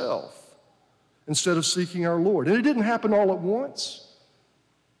myself instead of seeking our Lord. And it didn't happen all at once.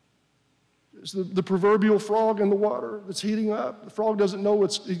 It's the proverbial frog in the water that's heating up. The frog doesn't know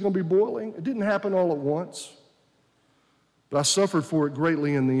he's going to be boiling. It didn't happen all at once. But I suffered for it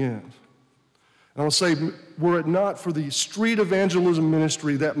greatly in the end. And I'll say, were it not for the street evangelism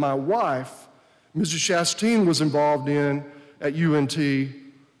ministry that my wife, Mrs. Chastain, was involved in at UNT,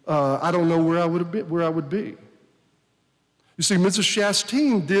 I don't know where I would be. You see, Mrs.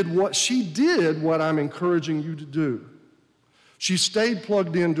 Chastain did what I'm encouraging you to do. She stayed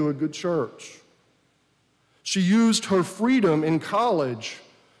plugged into a good church. She used her freedom in college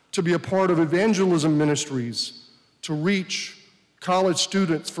to be a part of evangelism ministries to reach college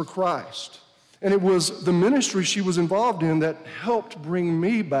students for Christ. And it was the ministry she was involved in that helped bring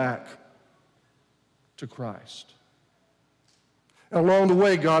me back to Christ. And along the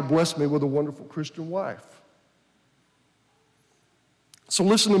way, God blessed me with a wonderful Christian wife. So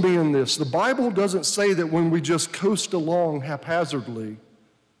listen to me in this. The Bible doesn't say that when we just coast along haphazardly,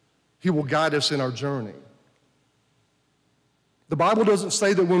 He will guide us in our journey. The Bible doesn't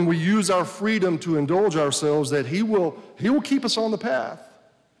say that when we use our freedom to indulge ourselves that He will keep us on the path.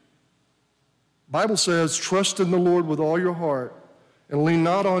 The Bible says, trust in the Lord with all your heart and lean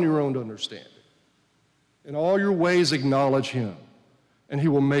not on your own understanding. In all your ways acknowledge Him, and He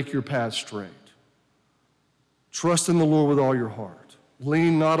will make your path straight. Trust in the Lord with all your heart.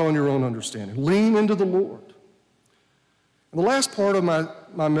 Lean not on your own understanding. Lean into the Lord. And the last part of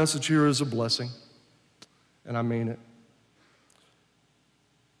my message here is a blessing, and I mean it.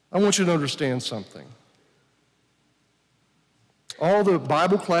 I want you to understand something. All the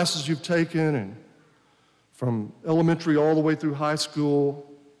Bible classes you've taken, and from elementary all the way through high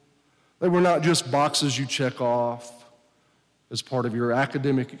school, they were not just boxes you check off as part of your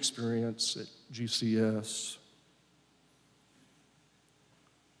academic experience at GCS.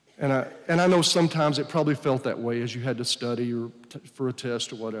 And I know sometimes it probably felt that way as you had to study or for a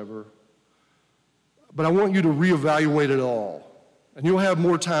test or whatever. But I want you to reevaluate it all. And you'll have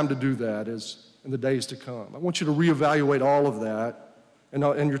more time to do that in the days to come. I want you to reevaluate all of that and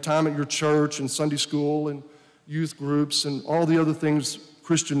your time at your church and Sunday school and youth groups and all the other things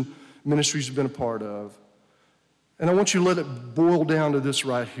Christian ministries you've been a part of. And I want you to let it boil down to this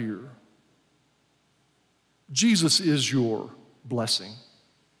right here. Jesus is your blessing.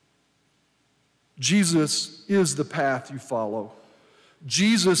 Jesus is the path you follow.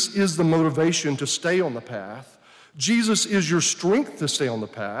 Jesus is the motivation to stay on the path. Jesus is your strength to stay on the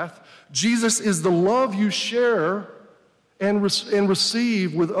path. Jesus is the love you share and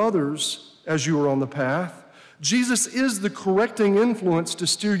receive with others as you are on the path. Jesus is the correcting influence to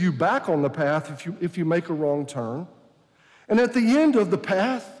steer you back on the path if you make a wrong turn. And at the end of the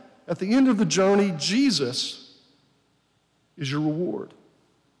path, at the end of the journey, Jesus is your reward.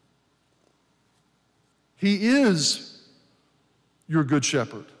 He is your good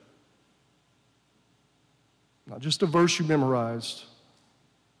shepherd. Not just a verse you memorized.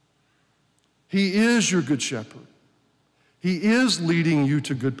 He is your good shepherd. He is leading you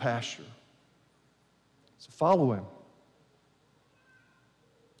to good pasture. So follow Him.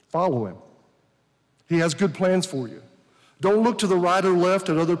 Follow Him. He has good plans for you. Don't look to the right or left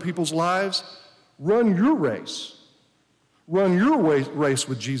at other people's lives. Run your race. Run your race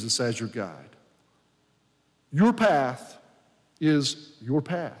with Jesus as your guide. Your path is your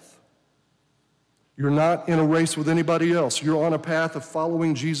path. You're not in a race with anybody else. You're on a path of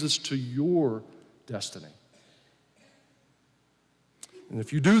following Jesus to your destiny. And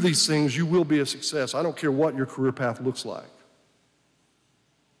if you do these things, you will be a success. I don't care what your career path looks like.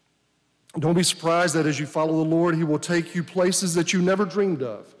 Don't be surprised that as you follow the Lord, He will take you places that you never dreamed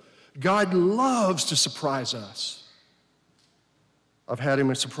of. God loves to surprise us. I've had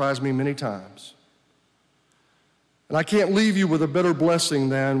Him surprise me many times. And I can't leave you with a better blessing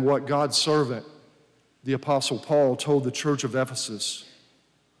than what God's servant, the Apostle Paul, told the church of Ephesus.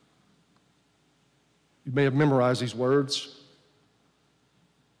 You may have memorized these words.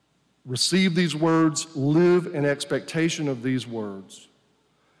 Receive these words, live in expectation of these words.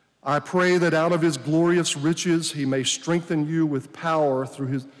 I pray that out of His glorious riches He may strengthen you with power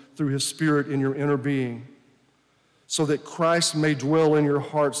through His Spirit in your inner being, so that Christ may dwell in your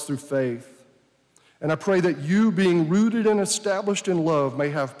hearts through faith. And I pray that you, being rooted and established in love, may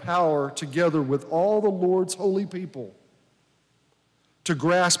have power together with all the Lord's holy people to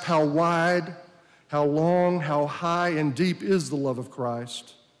grasp how wide, how long, how high and deep is the love of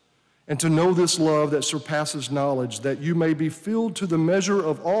Christ, and to know this love that surpasses knowledge, that you may be filled to the measure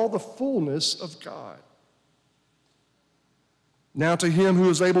of all the fullness of God. Now to Him who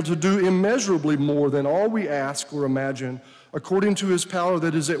is able to do immeasurably more than all we ask or imagine, according to His power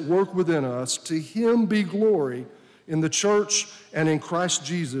that is at work within us, to Him be glory in the church and in Christ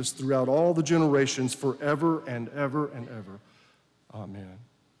Jesus throughout all the generations, forever and ever and ever. Amen.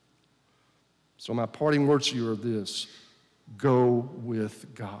 So my parting words to you are this: go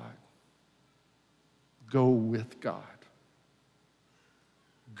with God. Go with God.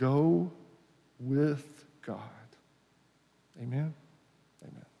 Go with God. Amen?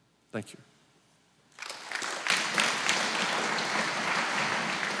 Amen. Thank you.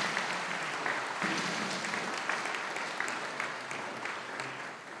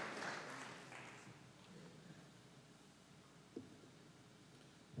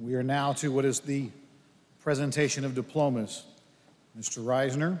 We are now to what is the presentation of diplomas. Mr.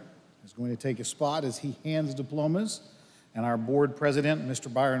 Reisner is going to take a spot as he hands diplomas, and our board president,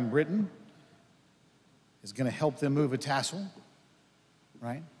 Mr. Byron Britton, is going to help them move a tassel,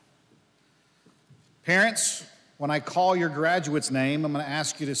 right? Parents, when I call your graduate's name, I'm going to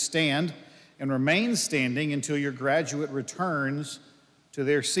ask you to stand and remain standing until your graduate returns to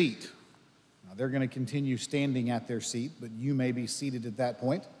their seat. Now, they're going to continue standing at their seat, but you may be seated at that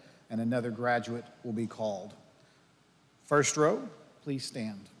point, and another graduate will be called. First row, please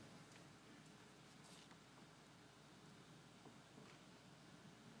stand.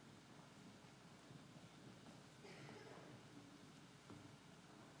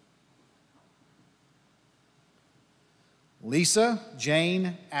 Lisa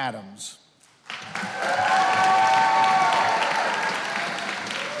Jane Adams.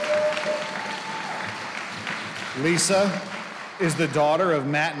 Lisa is the daughter of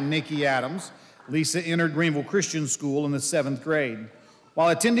Matt and Nikki Adams. Lisa entered Greenville Christian School in the 7th grade. While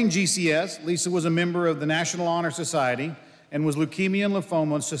attending GCS, Lisa was a member of the National Honor Society and was Leukemia and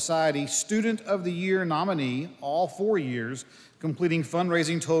Lymphoma Society Student of the Year nominee all 4 years, completing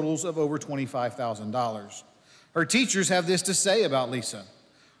fundraising totals of over $25,000. Her teachers have this to say about Lisa.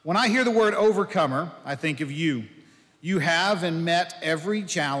 When I hear the word overcomer, I think of you. You have and met every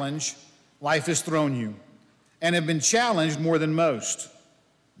challenge life has thrown you and have been challenged more than most.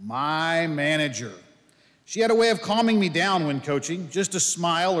 My manager. She had a way of calming me down when coaching, just a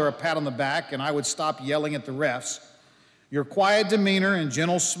smile or a pat on the back, and I would stop yelling at the refs. Your quiet demeanor and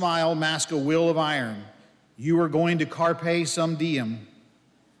gentle smile mask a will of iron. You are going to carpe some diem.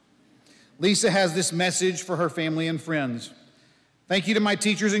 Lisa has this message for her family and friends. Thank you to my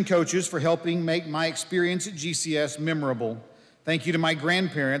teachers and coaches for helping make my experience at GCS memorable. Thank you to my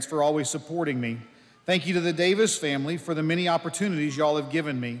grandparents for always supporting me. Thank you to the Davis family for the many opportunities y'all have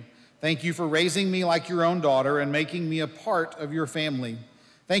given me. Thank you for raising me like your own daughter and making me a part of your family.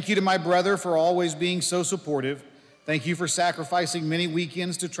 Thank you to my brother for always being so supportive. Thank you for sacrificing many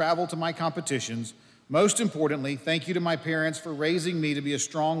weekends to travel to my competitions. Most importantly, thank you to my parents for raising me to be a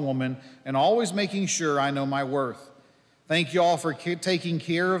strong woman and always making sure I know my worth. Thank you all for taking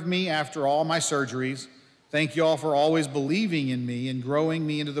care of me after all my surgeries. Thank you all for always believing in me and growing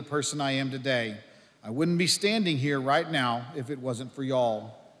me into the person I am today. I wouldn't be standing here right now if it wasn't for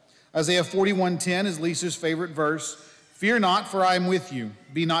y'all. Isaiah 41:10 is Lisa's favorite verse. Fear not, for I am with you.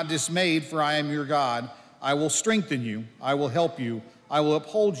 Be not dismayed, for I am your God. I will strengthen you. I will help you. I will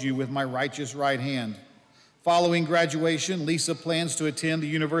uphold you with my righteous right hand. Following graduation, Lisa plans to attend the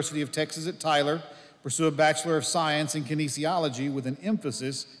University of Texas at Tyler, pursue a Bachelor of Science in Kinesiology with an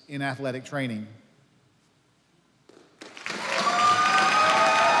emphasis in athletic training.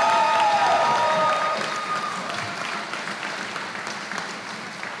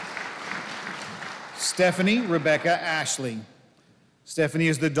 Stephanie Rebecca Ashley. Stephanie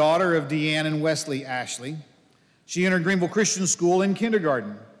is the daughter of Deanne and Wesley Ashley. She entered Greenville Christian School in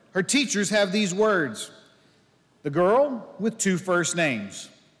kindergarten. Her teachers have these words: the girl with 2 first names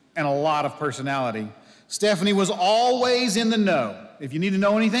and a lot of personality. Stephanie was always in the know. If you need to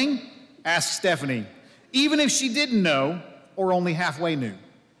know anything, ask Stephanie, even if she didn't know or only halfway knew.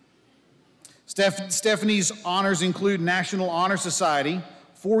 Stephanie's honors include National Honor Society,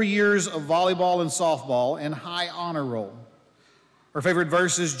 4 years of volleyball and softball, and high honor roll. Her favorite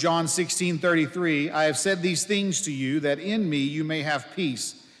verse is John 16:33. I have said these things to you that in me you may have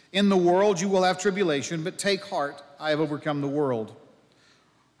peace. In the world you will have tribulation, but take heart, I have overcome the world.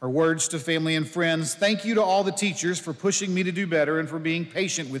 Her words to family and friends: thank you to all the teachers for pushing me to do better and for being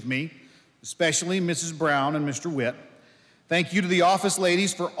patient with me, especially Mrs. Brown and Mr. Witt. Thank you to the office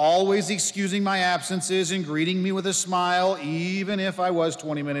ladies for always excusing my absences and greeting me with a smile, even if I was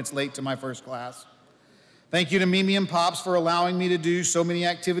 20 minutes late to my first class. Thank you to Mimi and Pops for allowing me to do so many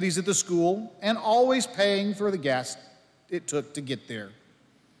activities at the school and always paying for the gas it took to get there.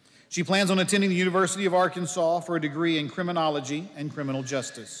 She plans on attending the University of Arkansas for a degree in criminology and criminal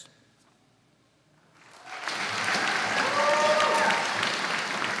justice.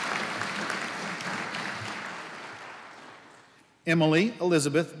 Emily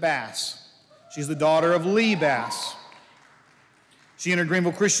Elizabeth Bass. She's the daughter of Lee Bass. She entered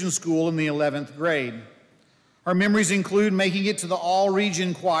Greenville Christian School in the 11th grade. Her memories include making it to the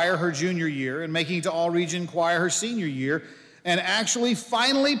all-region choir her junior year and making it to all-region choir her senior year and actually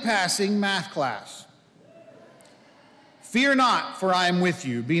finally passing math class. Fear not, for I am with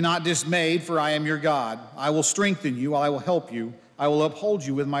you. Be not dismayed, for I am your God. I will strengthen you, I will help you. I will uphold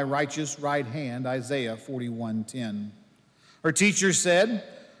you with my righteous right hand, Isaiah 41:10. Her teacher said,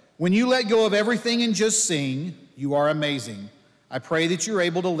 when you let go of everything and just sing, you are amazing. I pray that you're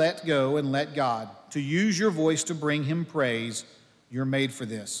able to let go and let God, to use your voice to bring him praise. You're made for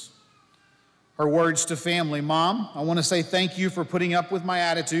this. Her words to family: Mom, I want to say thank you for putting up with my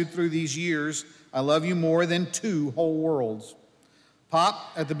attitude through these years. I love you more than 2 whole worlds.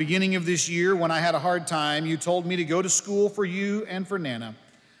 Pop, at the beginning of this year when I had a hard time, you told me to go to school for you and for Nana.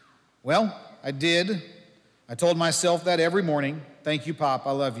 Well, I did. I told myself that every morning. Thank you, Pop,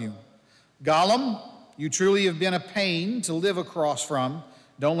 I love you. Gollum, you truly have been a pain to live across from.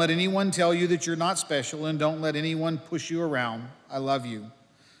 Don't let anyone tell you that you're not special, and don't let anyone push you around. I love you.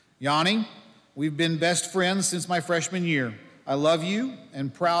 Yanni, we've been best friends since my freshman year. I love you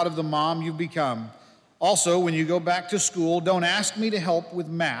and proud of the mom you've become. Also, when you go back to school, don't ask me to help with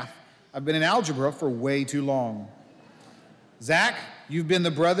math. I've been in algebra for way too long. Zach, you've been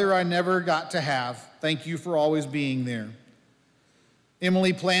the brother I never got to have. Thank you for always being there.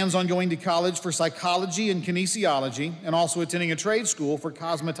 Emily plans on going to college for psychology and kinesiology, and also attending a trade school for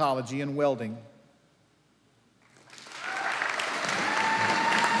cosmetology and welding.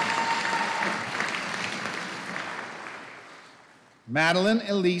 Madeline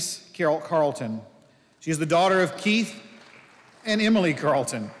Elise Carlton. She is the daughter of Keith and Emily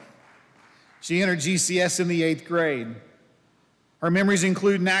Carlton. She entered GCS in the 8th grade. Her memories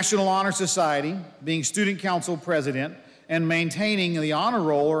include National Honor Society, being student council president, and maintaining the honor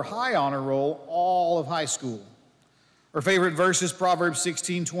roll or high honor roll all of high school. Her favorite verse is Proverbs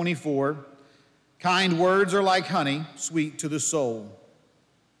 16:24. Kind words are like honey, sweet to the soul.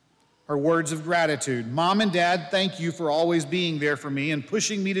 Her words of gratitude: Mom and Dad, thank you for always being there for me and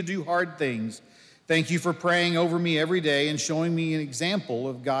pushing me to do hard things. Thank you for praying over me every day and showing me an example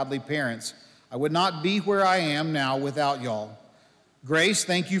of godly parents. I would not be where I am now without y'all. Grace,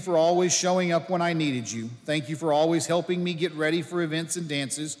 thank you for always showing up when I needed you. Thank you for always helping me get ready for events and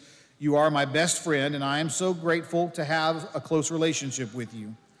dances. You are my best friend, and I am so grateful to have a close relationship with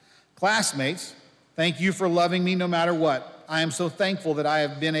you. Classmates, thank you for loving me no matter what. I am so thankful that I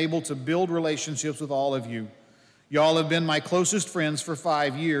have been able to build relationships with all of you. Y'all have been my closest friends for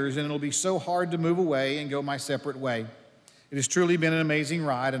 5 years, and it'll be so hard to move away and go my separate way. It has truly been an amazing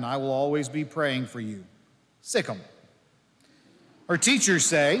ride, and I will always be praying for you. Sikkim. Her teachers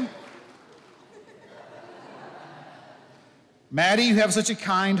say, Maddie, you have such a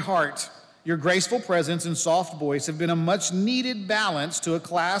kind heart. Your graceful presence and soft voice have been a much needed balance to a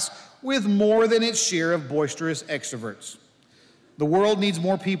class with more than its share of boisterous extroverts. The world needs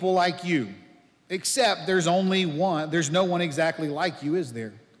more people like you, except there's no one exactly like you, is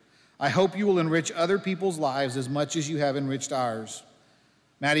there? I hope you will enrich other people's lives as much as you have enriched ours.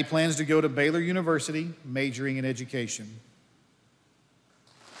 Maddie plans to go to Baylor University, majoring in education.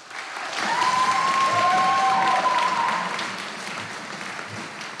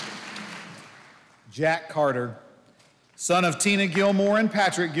 Jack Carter, son of Tina Gilmore and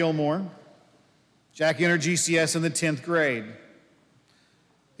Patrick Gilmore. Jack entered GCS in the 10th grade.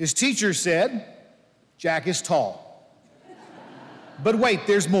 His teacher said, Jack is tall. But wait,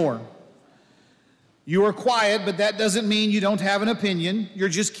 there's more. You are quiet, but that doesn't mean you don't have an opinion. You're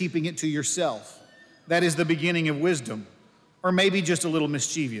just keeping it to yourself. That is the beginning of wisdom, or maybe just a little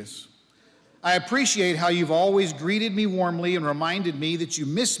mischievous. I appreciate how you've always greeted me warmly and reminded me that you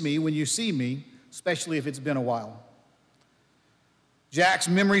miss me when you see me, especially if it's been a while. Jack's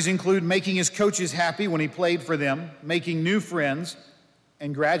memories include making his coaches happy when he played for them, making new friends,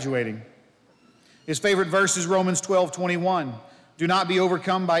 and graduating. His favorite verse is Romans 12:21. Do not be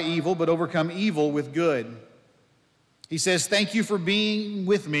overcome by evil, but overcome evil with good. He says, thank you for being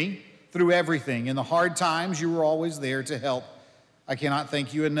with me through everything. In the hard times, you were always there to help. I cannot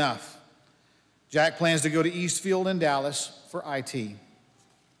thank you enough. Jack plans to go to Eastfield in Dallas for IT.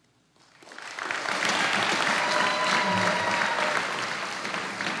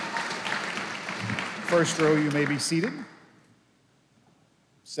 First row, you may be seated.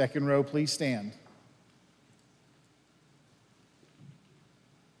 Second row, please stand.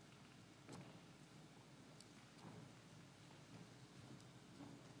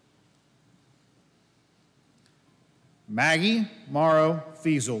 Maggie Morrow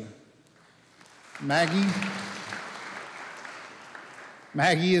Fiesel. Maggie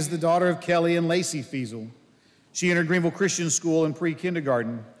is the daughter of Kelly and Lacey Fiesel. She entered Greenville Christian School in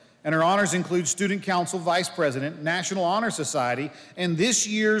pre-kindergarten, and her honors include Student Council Vice President, National Honor Society, and this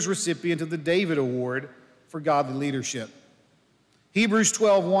year's recipient of the David Award for Godly Leadership. Hebrews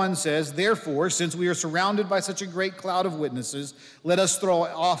 12:1 says, therefore, since we are surrounded by such a great cloud of witnesses, let us throw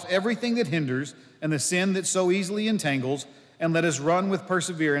off everything that hinders and the sin that so easily entangles, and let us run with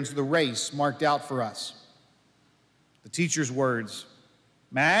perseverance the race marked out for us. The teacher's words,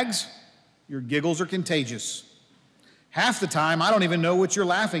 Mags, your giggles are contagious. Half the time, I don't even know what you're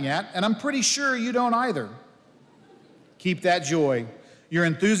laughing at, and I'm pretty sure you don't either. Keep that joy. Your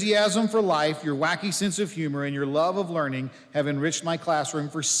enthusiasm for life, your wacky sense of humor, and your love of learning have enriched my classroom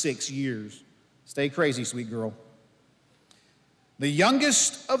for 6 years. Stay crazy, sweet girl. The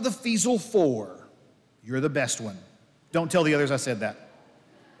youngest of the Feasel 4, you're the best one. Don't tell the others I said that.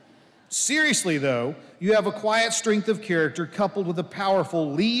 Seriously, though, you have a quiet strength of character coupled with a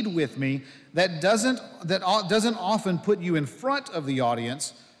powerful lead with me that doesn't often put you in front of the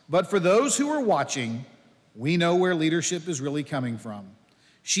audience, but for those who are watching, we know where leadership is really coming from.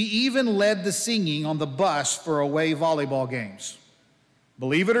 She even led the singing on the bus for away volleyball games.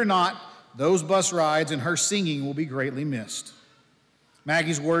 Believe it or not, those bus rides and her singing will be greatly missed.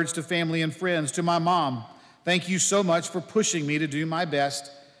 Maggie's words to family and friends, to my mom, thank you so much for pushing me to do my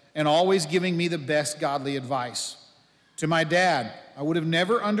best and always giving me the best godly advice. To my dad, I would have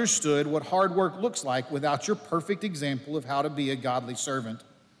never understood what hard work looks like without your perfect example of how to be a godly servant.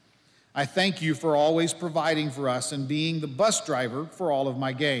 I thank you for always providing for us and being the bus driver for all of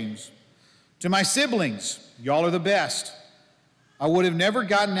my games. To my siblings, y'all are the best. I would have never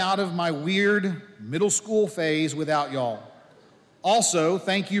gotten out of my weird middle school phase without y'all. Also,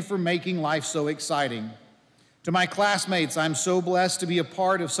 thank you for making life so exciting. To my classmates, I'm so blessed to be a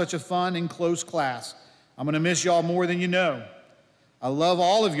part of such a fun and close class. I'm going to miss y'all more than you know. I love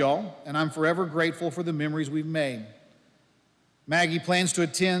all of y'all, and I'm forever grateful for the memories we've made. Maggie plans to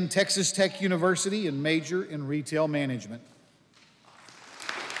attend Texas Tech University and major in retail management.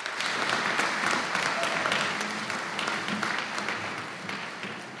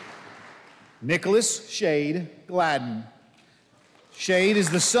 Nicholas Shade Gladden. Shade is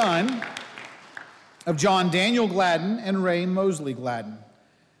the son of John Daniel Gladden and Ray Mosley Gladden.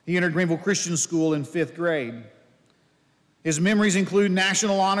 He entered Greenville Christian School in 5th grade. His memories include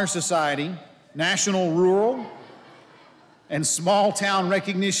National Honor Society, National Rural and Small Town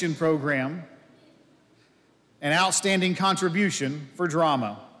Recognition Program, and outstanding contribution for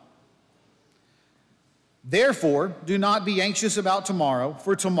drama. Therefore, do not be anxious about tomorrow,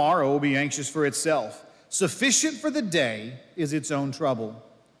 for tomorrow will be anxious for itself. Sufficient for the day is its own trouble.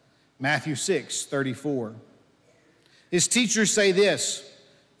 Matthew 6:34. His teachers say this,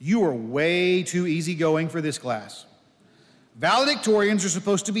 you are way too easygoing for this class. Valedictorians are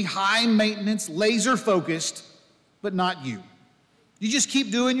supposed to be high maintenance, laser focused, but not you. You just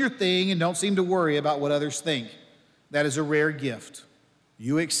keep doing your thing and don't seem to worry about what others think. That is a rare gift.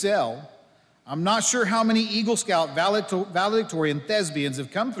 You excel. I'm not sure how many Eagle Scout valedictorian thespians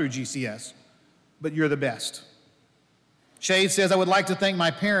have come through GCS, but you're the best. Shade says, I would like to thank my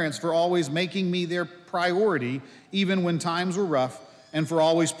parents for always making me their priority, even when times were rough, and for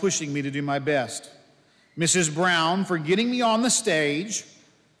always pushing me to do my best. Mrs. Brown for getting me on the stage,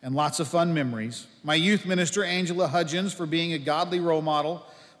 and lots of fun memories. My youth minister, Angela Hudgens, for being a godly role model.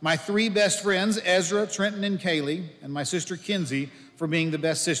 My 3 best friends, Ezra, Trenton, and Kaylee, and my sister, Kinsey, for being the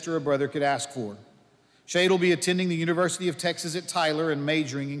best sister a brother could ask for. Shade will be attending the University of Texas at Tyler and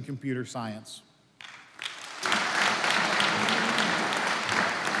majoring in computer science.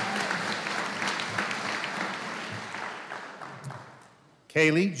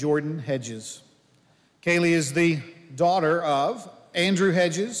 Kaylee Jordan Hedges. Kaylee is the daughter of Andrew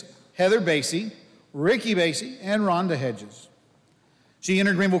Hedges, Heather Basie, Ricky Basie, and Rhonda Hedges. She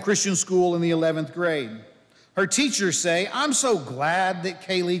entered Greenville Christian School in the 11th grade. Her teachers say, I'm so glad that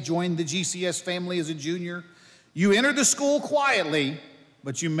Kaylee joined the GCS family as a junior. You entered the school quietly,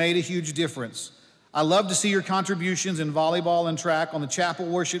 but you made a huge difference. I love to see your contributions in volleyball and track on the chapel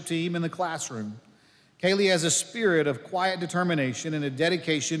worship team and the classroom. Kaylee has a spirit of quiet determination and a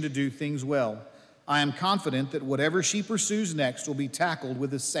dedication to do things well. I am confident that whatever she pursues next will be tackled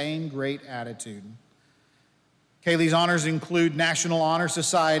with the same great attitude. Kaylee's honors include National Honor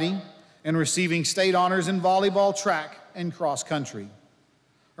Society and receiving state honors in volleyball, track, and cross country.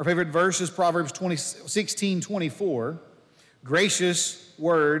 Her favorite verse is Proverbs 16:24. Gracious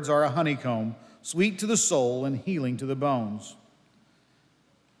words are a honeycomb, sweet to the soul and healing to the bones.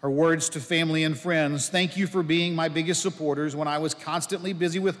 Her words to family and friends, thank you for being my biggest supporters when I was constantly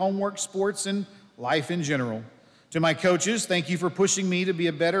busy with homework, sports, and life in general. To my coaches, thank you for pushing me to be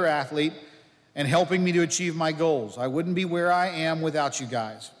a better athlete and helping me to achieve my goals. I wouldn't be where I am without you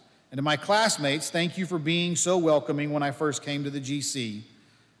guys. And to my classmates, thank you for being so welcoming when I first came to the GC.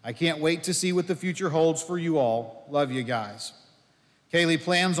 I can't wait to see what the future holds for you all. Love you guys. Kaylee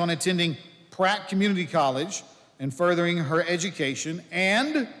plans on attending Pratt Community College and furthering her education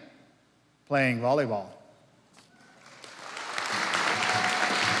and playing volleyball.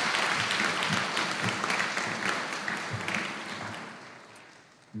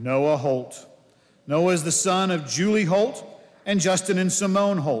 Noah Holt. Noah is the son of Julie Holt and Justin and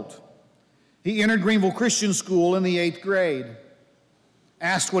Simone Holt. He entered Greenville Christian School in the 8th grade.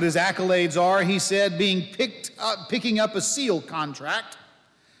 Asked what his accolades are, he said picking up a SEAL contract,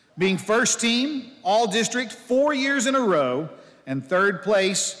 being first team, all district 4 years in a row, and third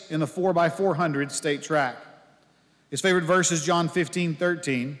place in the 4x400 state track. His favorite verse is John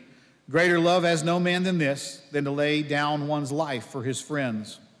 15:13. Greater love has no man than this, than to lay down one's life for his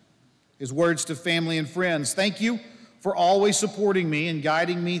friends. His words to family and friends: thank you for always supporting me and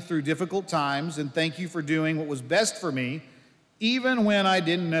guiding me through difficult times, and thank you for doing what was best for me, even when I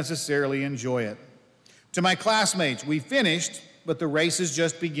didn't necessarily enjoy it. To my classmates, we finished, but the race is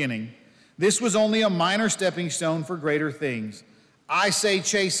just beginning. This was only a minor stepping stone for greater things. I say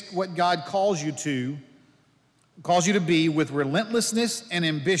chase what God calls you to be with relentlessness and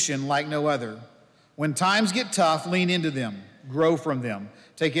ambition like no other. When times get tough, lean into them, grow from them,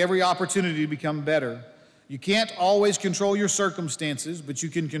 take every opportunity to become better. You can't always control your circumstances, but you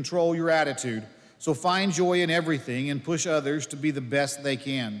can control your attitude. So find joy in everything and push others to be the best they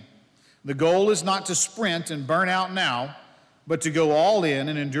can. The goal is not to sprint and burn out now, but to go all in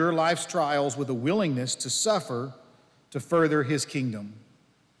and endure life's trials with a willingness to suffer to further his kingdom.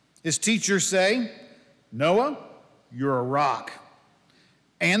 His teachers say, Noah, you're a rock.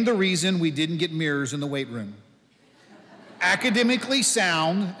 And the reason we didn't get mirrors in the weight room. Academically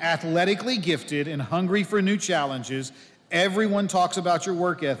sound, athletically gifted, and hungry for new challenges, everyone talks about your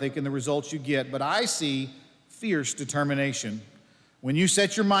work ethic and the results you get, but I see fierce determination. When you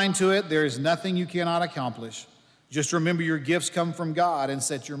set your mind to it, there is nothing you cannot accomplish. Just remember your gifts come from God and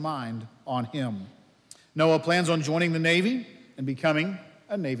set your mind on him. Noah plans on joining the Navy and becoming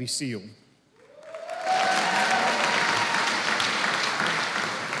a Navy SEAL.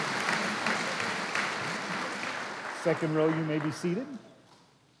 Second row, you may be seated.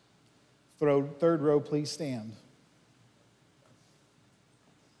 Third row, please stand.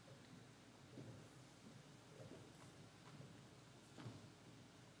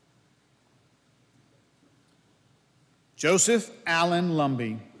 Joseph Allen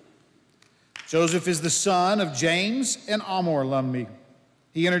Lumby. Joseph is the son of James and Amor Lumby.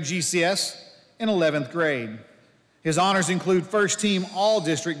 He entered GCS in 11th grade. His honors include first team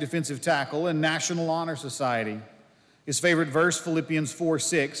all-district defensive tackle and National Honor Society. His favorite verse, Philippians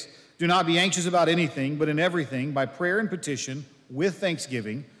 4:6, do not be anxious about anything, but in everything, by prayer and petition, with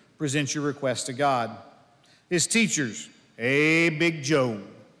thanksgiving, present your requests to God. His teachers, hey, Big Joe.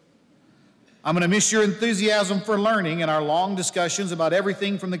 I'm going to miss your enthusiasm for learning and our long discussions about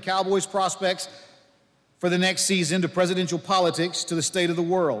everything from the Cowboys' prospects for the next season to presidential politics to the state of the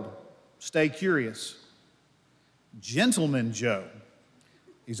world. Stay curious. Gentleman Joe.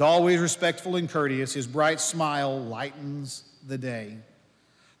 He's always respectful and courteous. His bright smile lightens the day.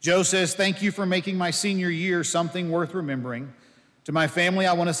 Joe says, thank you for making my senior year something worth remembering. To my family,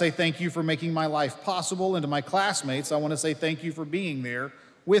 I want to say thank you for making my life possible. And to my classmates, I want to say thank you for being there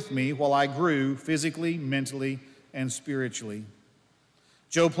with me while I grew physically, mentally, and spiritually.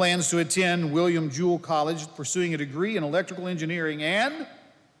 Joe plans to attend William Jewell College, pursuing a degree in electrical engineering and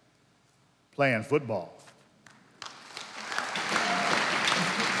playing football.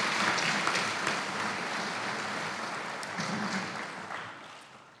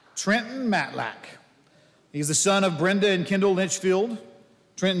 Trenton Matlack. He's the son of Brenda and Kendall Litchfield.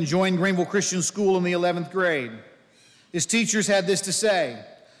 Trenton joined Greenville Christian School in the 11th grade. His teachers had this to say: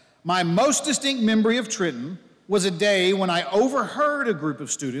 my most distinct memory of Trenton was a day when I overheard a group of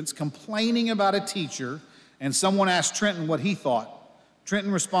students complaining about a teacher, and someone asked Trenton what he thought.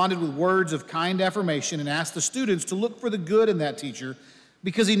 Trenton responded with words of kind affirmation and asked the students to look for the good in that teacher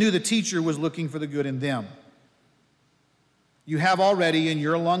because he knew the teacher was looking for the good in them. You have already in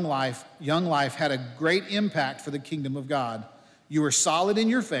your young life had a great impact for the kingdom of God. You are solid in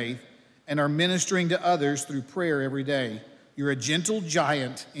your faith and are ministering to others through prayer every day. You're a gentle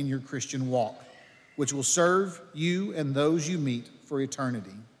giant in your Christian walk, which will serve you and those you meet for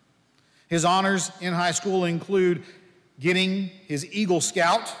eternity. His honors in high school include getting his Eagle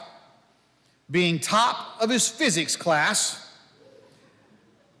Scout, being top of his physics class,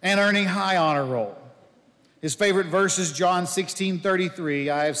 and earning high honor roll. His favorite verse is John 16:33.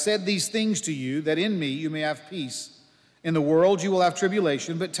 I have said these things to you, that in me you may have peace. In the world you will have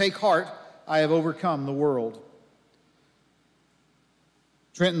tribulation, but take heart, I have overcome the world.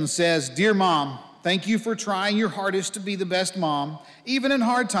 Trenton says, dear Mom, thank you for trying your hardest to be the best mom. Even in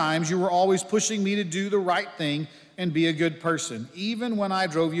hard times, you were always pushing me to do the right thing and be a good person, even when I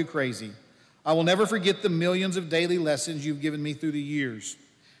drove you crazy. I will never forget the millions of daily lessons you've given me through the years.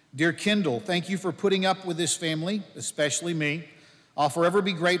 Dear Kendall, thank you for putting up with this family, especially me. I'll forever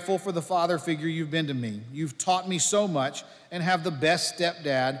be grateful for the father figure you've been to me. You've taught me so much and have the best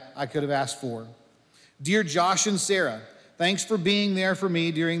stepdad I could have asked for. Dear Josh and Sarah, thanks for being there for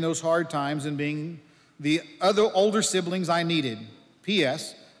me during those hard times and being the other older siblings I needed.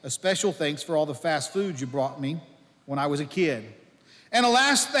 P.S. A special thanks for all the fast food you brought me when I was a kid. And a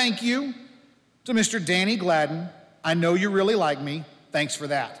last thank you to Mr. Danny Gladden. I know you really like me. Thanks for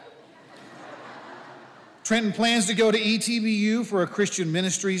that. Trenton plans to go to ETBU for a Christian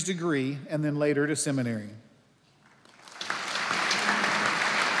Ministries degree and then later to seminary.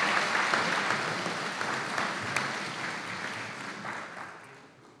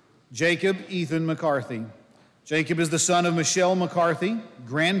 Jacob Ethan McCarthy. Jacob is the son of Michelle McCarthy,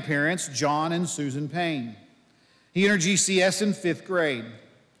 grandparents John and Susan Payne. He entered GCS in 5th grade.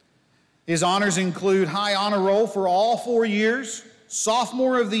 His honors include high honor roll for all 4 years,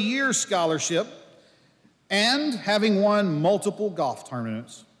 sophomore of the year scholarship, and having won multiple golf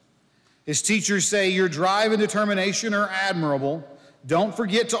tournaments. His teachers say your drive and determination are admirable. Don't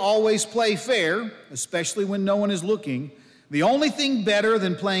forget to always play fair, especially when no one is looking. The only thing better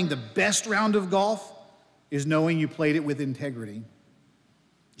than playing the best round of golf is knowing you played it with integrity.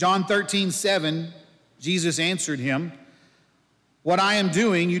 John 13:7, Jesus answered him, "What I am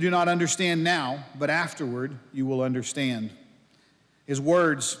doing you do not understand now, but afterward you will understand." His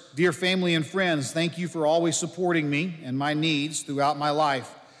words, "Dear family and friends, thank you for always supporting me and my needs throughout my life.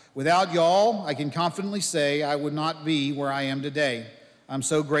 Without y'all, I can confidently say I would not be where I am today. I'm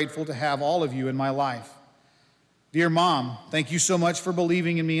so grateful to have all of you in my life. Dear Mom, thank you so much for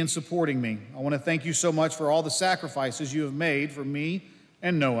believing in me and supporting me. I want to thank you so much for all the sacrifices you have made for me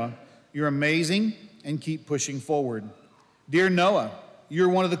and Noah. You're amazing and keep pushing forward. Dear Noah, you're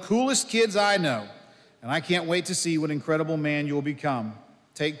one of the coolest kids I know, and I can't wait to see what incredible man you'll become.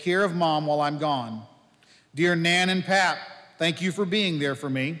 Take care of Mom while I'm gone. Dear Nan and Pat, thank you for being there for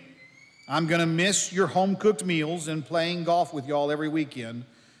me. I'm going to miss your home-cooked meals and playing golf with y'all every weekend.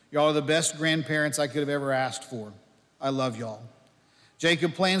 Y'all are the best grandparents I could have ever asked for. I love y'all."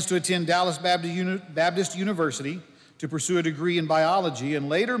 Jacob plans to attend Dallas Baptist University to pursue a degree in biology and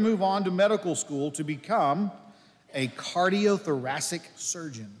later move on to medical school to become a cardiothoracic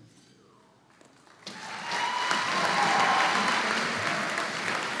surgeon.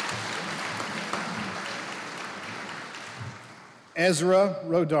 Ezra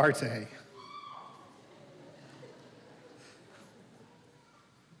Rodarte.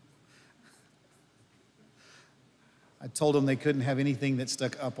 I told them they couldn't have anything that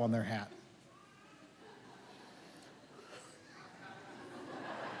stuck up on their hat.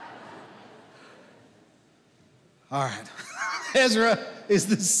 All right. Ezra is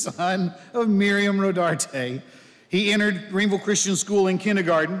the son of Miriam Rodarte. He entered Greenville Christian School in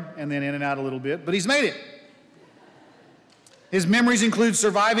kindergarten and then in and out a little bit, but he's made it. His memories include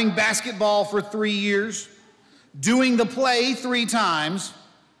surviving basketball for 3 years, doing the play 3 times,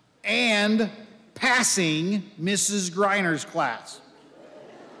 and passing Mrs. Griner's class.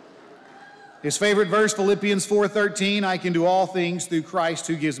 His favorite verse, Philippians 4:13, I can do all things through Christ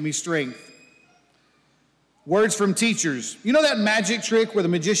who gives me strength. Words from teachers. You know that magic trick where the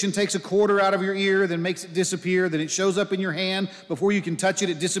magician takes a quarter out of your ear, then makes it disappear, then it shows up in your hand. Before you can touch it,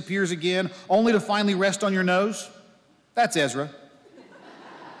 it disappears again, only to finally rest on your nose? That's Ezra.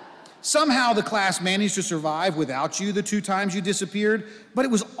 Somehow the class managed to survive without you the 2 times you disappeared, but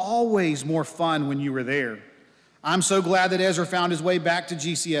it was always more fun when you were there. I'm so glad that Ezra found his way back to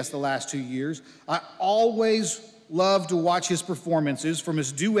GCS the last 2 years. I always loved to watch his performances, from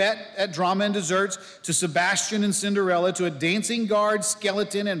his duet at Drama and Desserts to Sebastian and Cinderella to a dancing guard,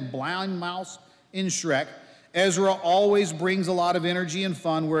 skeleton, and blind mouse in Shrek. Ezra always brings a lot of energy and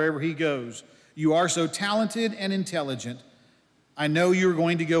fun wherever he goes. You are so talented and intelligent. I know you're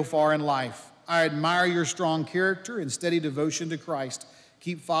going to go far in life. I admire your strong character and steady devotion to Christ.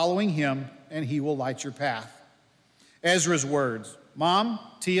 Keep following him, and he will light your path. Ezra's words. Mom,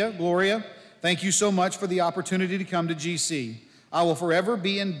 Tia, Gloria, thank you so much for the opportunity to come to GC. I will forever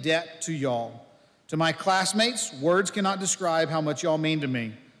be in debt to y'all. To my classmates, words cannot describe how much y'all mean to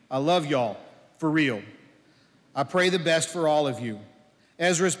me. I love y'all, for real. I pray the best for all of you.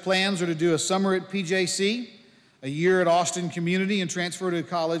 Ezra's plans are to do a summer at PJC, a year at Austin Community, and transfer to a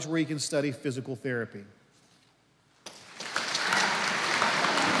college where he can study physical therapy.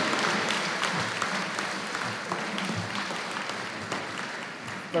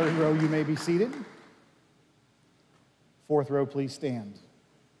 Third row, you may be seated. Fourth row, please stand.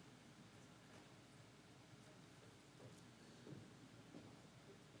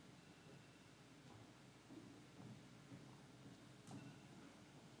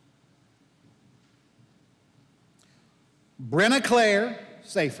 Brenna Claire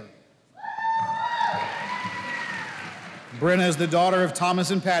Safer. Brenna is the daughter of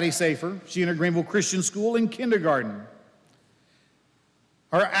Thomas and Patty Safer. She entered Greenville Christian School in kindergarten.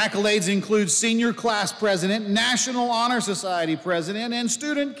 Her accolades include Senior Class President, National Honor Society President, and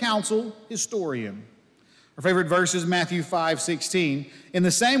Student Council Historian. Her favorite verse is Matthew 5:16. In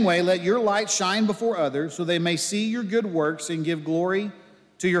the same way, let your light shine before others so they may see your good works and give glory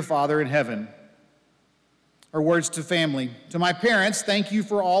to your Father in heaven. Her words to family. To my parents, thank you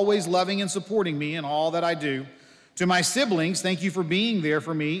for always loving and supporting me in all that I do. To my siblings, thank you for being there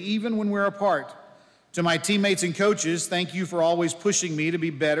for me even when we're apart. To my teammates and coaches, thank you for always pushing me to be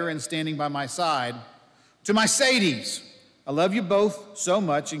better and standing by my side. To my Sadies, I love you both so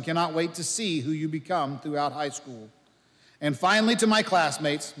much and cannot wait to see who you become throughout high school. And finally, to my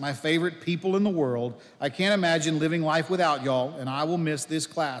classmates, my favorite people in the world, I can't imagine living life without y'all, and I will miss this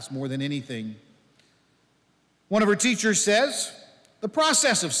class more than anything. One of her teachers says, the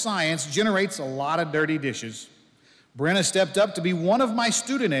process of science generates a lot of dirty dishes. Brenna stepped up to be one of my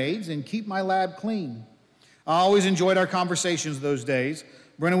student aides and keep my lab clean. I always enjoyed our conversations those days.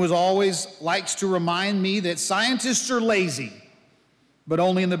 Brenna was always likes to remind me that scientists are lazy, but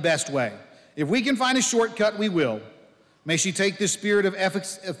only in the best way. If we can find a shortcut, we will. May she take this spirit of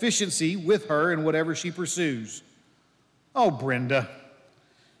efficiency with her in whatever she pursues. Oh, Brenda,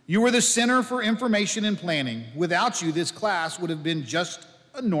 you were the Center for Information and Planning. Without you, this class would have been just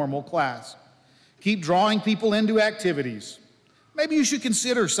a normal class. Keep drawing people into activities. Maybe you should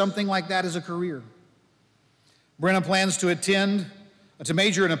consider something like that as a career. Brenna plans to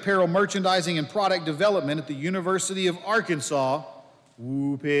major in apparel merchandising and product development at the University of Arkansas.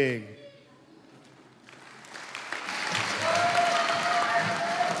 Woo pig.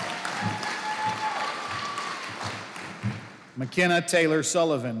 McKenna Taylor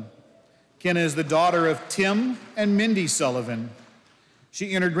Sullivan. Kenna is the daughter of Tim and Mindy Sullivan.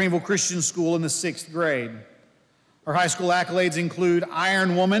 She entered Greenville Christian School in the 6th grade. Her high school accolades include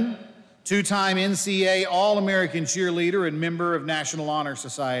Iron Woman, two-time NCAA All-American cheerleader and member of National Honor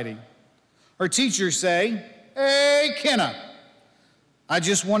Society. Her teachers say, hey, Kenna, I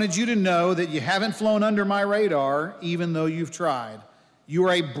just wanted you to know that you haven't flown under my radar, even though you've tried. You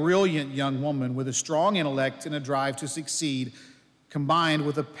are a brilliant young woman with a strong intellect and a drive to succeed, combined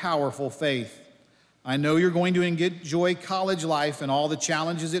with a powerful faith. I know you're going to enjoy college life and all the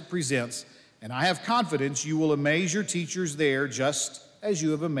challenges it presents, and I have confidence you will amaze your teachers there just as you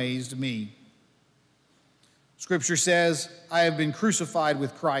have amazed me. Scripture says, I have been crucified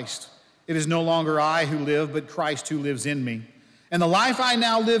with Christ. It is no longer I who live, but Christ who lives in me. And the life I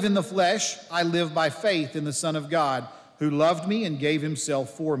now live in the flesh, I live by faith in the Son of God, who loved me and gave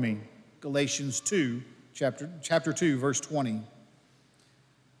himself for me. Galatians 2, chapter 2, verse 20.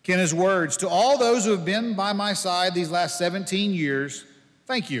 Kenna's words, to all those who have been by my side these last 17 years,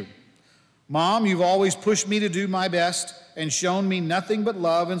 thank you. Mom, you've always pushed me to do my best and shown me nothing but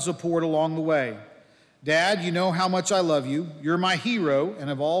love and support along the way. Dad, you know how much I love you. You're my hero and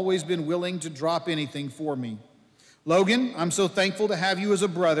have always been willing to drop anything for me. Logan, I'm so thankful to have you as a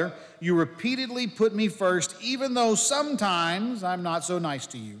brother. You repeatedly put me first, even though sometimes I'm not so nice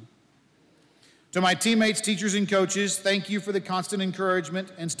to you. To my teammates, teachers, and coaches, thank you for the constant encouragement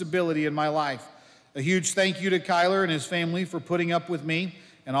and stability in my life. A huge thank you to Kyler and his family for putting up with me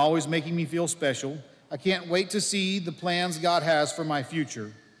and always making me feel special. I can't wait to see the plans God has for my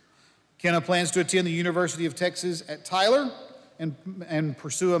future. Kenna plans to attend the University of Texas at Tyler and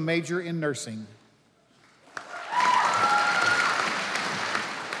pursue a major in nursing.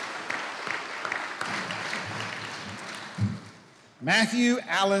 Matthew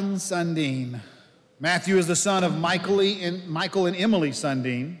Allen Sundin. Matthew is the son of Michael and Emily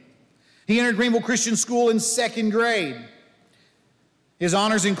Sundin. He entered Greenville Christian School in 2nd grade. His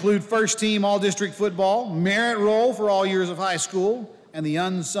honors include first team all-district football, merit roll for all years of high school, and the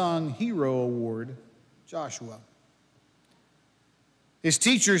Unsung Hero Award, Joshua. His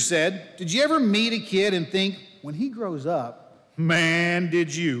teacher said, did you ever meet a kid and think, when he grows up, man,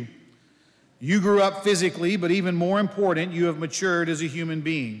 did you? You grew up physically, but even more important, you have matured as a human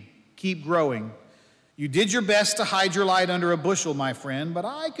being. Keep growing. You did your best to hide your light under a bushel, my friend, but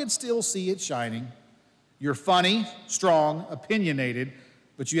I could still see it shining. You're funny, strong, opinionated,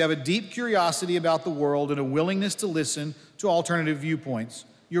 but you have a deep curiosity about the world and a willingness to listen to alternative viewpoints.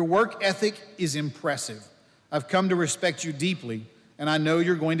 Your work ethic is impressive. I've come to respect you deeply, and I know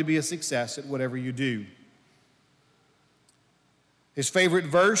you're going to be a success at whatever you do. His favorite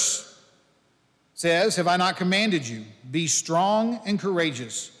verse says, have I not commanded you? Be strong and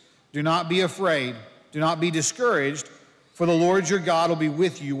courageous. Do not be afraid. Do not be discouraged, for the Lord your God will be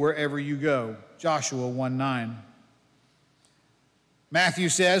with you wherever you go. Joshua 1:9. Matthew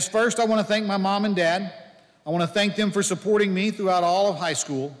says, first, I want to thank my mom and dad. I want to thank them for supporting me throughout all of high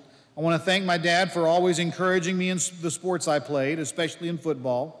school. I want to thank my dad for always encouraging me in the sports I played, especially in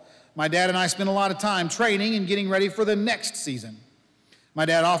football. My dad and I spent a lot of time training and getting ready for the next season. My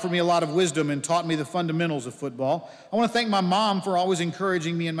dad offered me a lot of wisdom and taught me the fundamentals of football. I want to thank my mom for always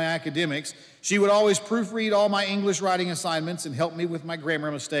encouraging me in my academics. She would always proofread all my English writing assignments and help me with my grammar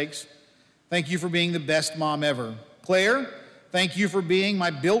mistakes. Thank you for being the best mom ever. Claire, thank you for being my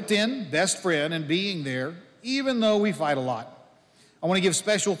built-in best friend and being there, even though we fight a lot. I want to give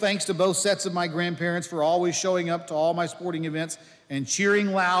special thanks to both sets of my grandparents for always showing up to all my sporting events and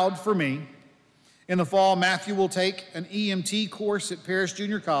cheering loud for me. In the fall, Matthew will take an EMT course at Paris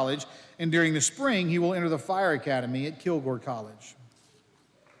Junior College, and during the spring, he will enter the Fire Academy at Kilgore College.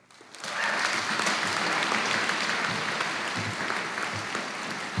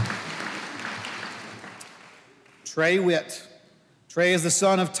 Trey Witt. Trey is the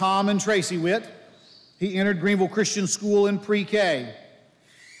son of Tom and Tracy Witt. He entered Greenville Christian School in pre-K.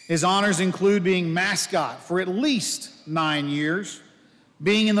 His honors include being mascot for at least 9 years,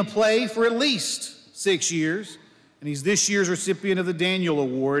 being in the play for at least 6 years, and he's this year's recipient of the Daniel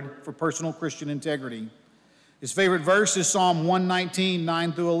Award for Personal Christian Integrity. His favorite verse is Psalm 119,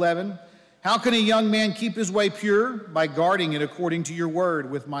 9 through 11. How can a young man keep his way pure? By guarding it according to your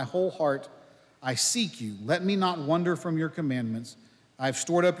word. With my whole heart I seek you. Let me not wander from your commandments. I have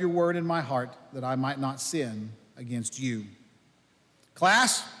stored up your word in my heart that I might not sin against you.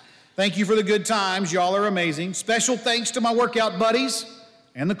 Class, thank you for the good times. Y'all are amazing. Special thanks to my workout buddies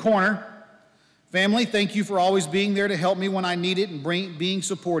and the corner. Family, thank you for always being there to help me when I need it and being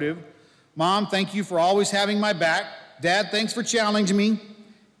supportive. Mom, thank you for always having my back. Dad, thanks for challenging me,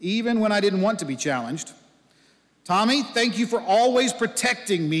 even when I didn't want to be challenged. Tommy, thank you for always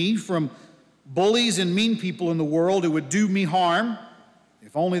protecting me from bullies and mean people in the world who would do me harm.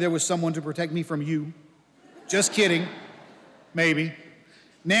 If only there was someone to protect me from you. Just kidding. Maybe.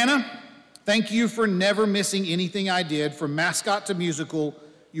 Nana, thank you for never missing anything I did. From mascot to musical,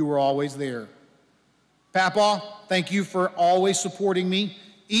 you were always there. Papa, thank you for always supporting me,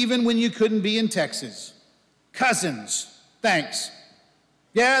 even when you couldn't be in Texas. Cousins, thanks.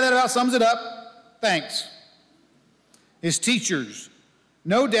 Yeah, that about sums it up. Thanks. His teachers,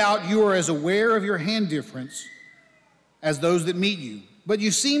 no doubt you are as aware of your hand difference as those that meet you, but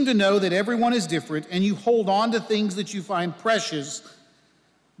you seem to know that everyone is different and you hold on to things that you find precious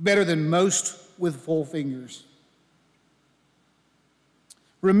better than most with full fingers.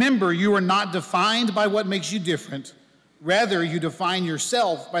 Remember, you are not defined by what makes you different. Rather, you define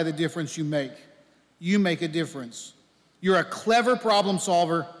yourself by the difference you make. You make a difference. You're a clever problem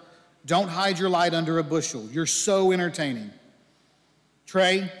solver. Don't hide your light under a bushel. You're so entertaining.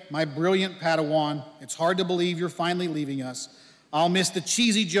 Trey, my brilliant Padawan, it's hard to believe you're finally leaving us. I'll miss the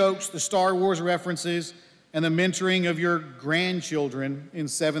cheesy jokes, the Star Wars references, and the mentoring of your grandchildren in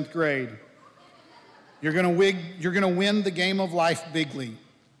 7th grade. You're gonna win the game of life bigly.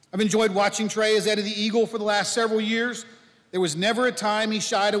 I've enjoyed watching Trey as Eddie the Eagle for the last several years. There was never a time he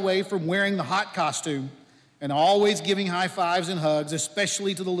shied away from wearing the hot costume and always giving high fives and hugs,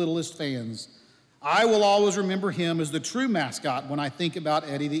 especially to the littlest fans. I will always remember him as the true mascot when I think about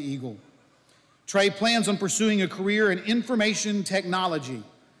Eddie the Eagle. Trey plans on pursuing a career in information technology,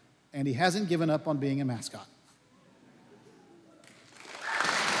 and he hasn't given up on being a mascot.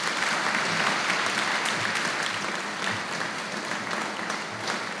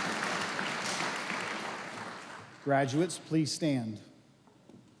 Graduates, please stand.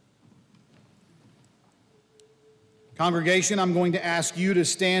 Congregation, I'm going to ask you to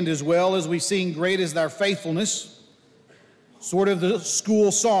stand as well as we sing Great Is Thy Faithfulness, sort of the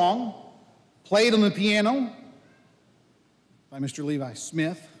school song, played on the piano by Mr. Levi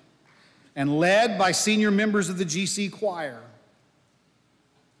Smith, and led by senior members of the GC choir.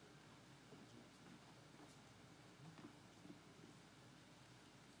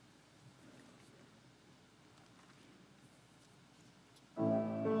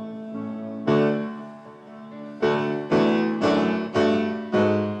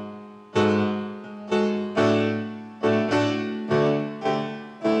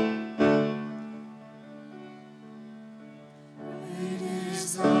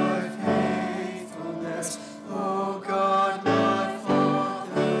 Thy faithfulness, O God.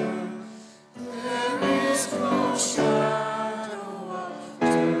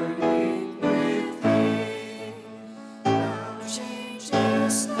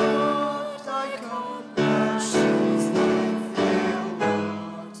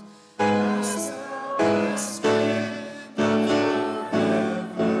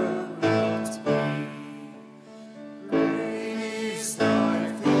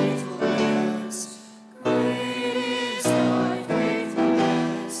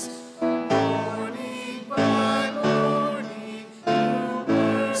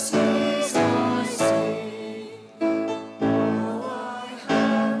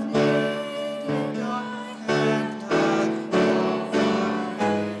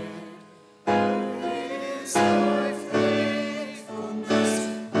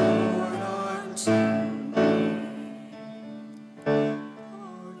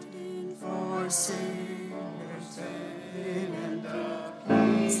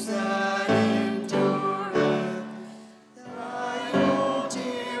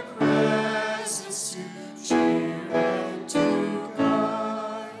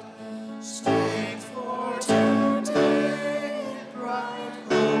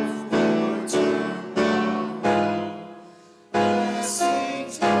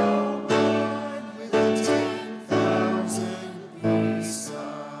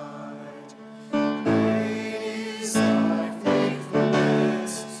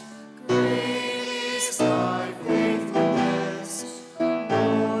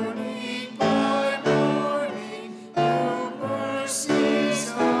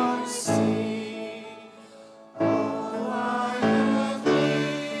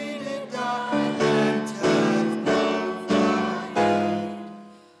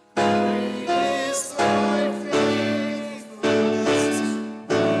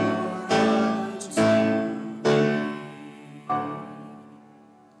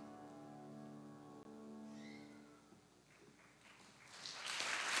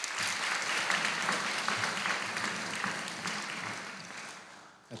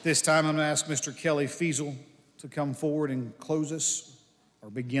 At this time, I'm going to ask Mr. Kelly Fiesel to come forward and close us,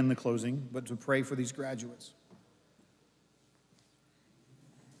 or begin the closing, but to pray for these graduates.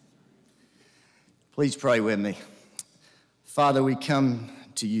 Please pray with me. Father, we come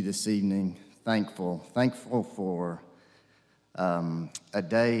to you this evening thankful for a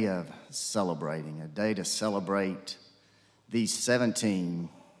day of celebrating, a day to celebrate these 17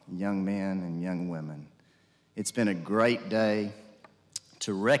 young men and young women. It's been a great day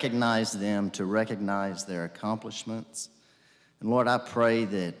to recognize them, to recognize their accomplishments. And Lord, I pray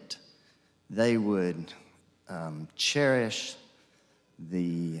that they would cherish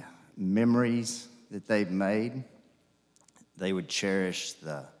the memories that they've made. They would cherish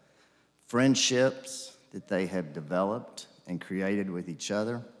the friendships that they have developed and created with each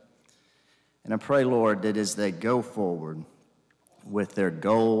other. And I pray, Lord, that as they go forward with their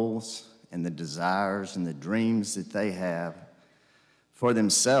goals and the desires and the dreams that they have for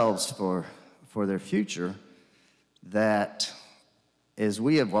themselves, for their future, that as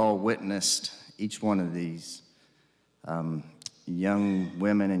we have all witnessed each one of these young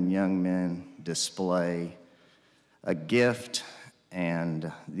women and young men display a gift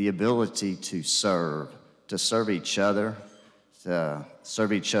and the ability to serve each other, to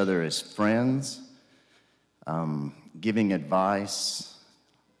serve each other as friends, giving advice,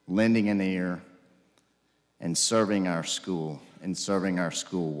 lending an ear, and serving our school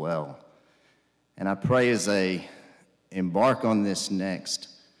well. And I pray as they embark on this next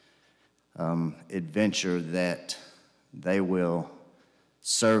adventure that they will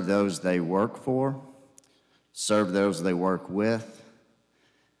serve those they work for, serve those they work with,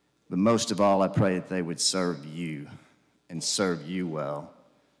 but most of all, I pray that they would serve you and serve you well,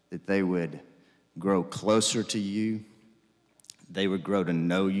 that they would grow closer to you, they would grow to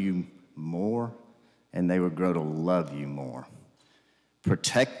know you more, and they would grow to love you more.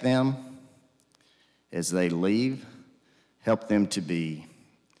 Protect them as they leave. Help them to be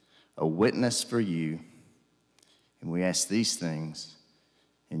a witness for you. And we ask these things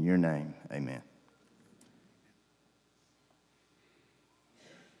in your name. Amen.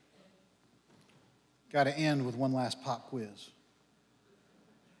 Got to end with one last pop quiz.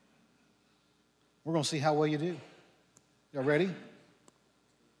 We're going to see how well you do. Y'all ready?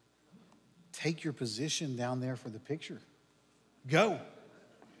 Take your position down there for the picture. Go.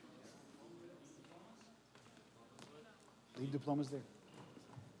 Leave diplomas there.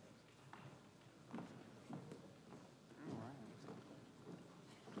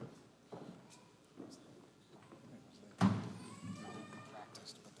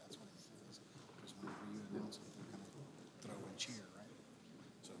 Practiced, but that's what it is. Because whenever you announce it, they're going to throw and cheer, right?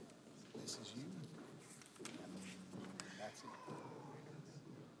 So this is you, and that's it.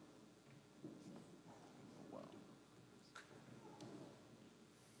 Wow.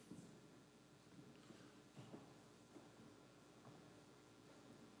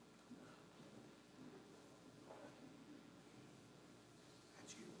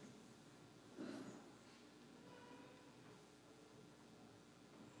 That's you.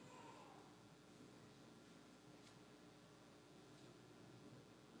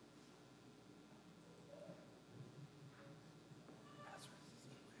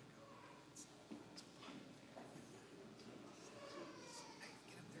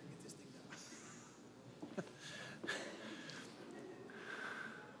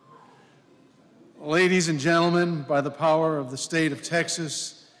 Ladies and gentlemen, by the power of the state of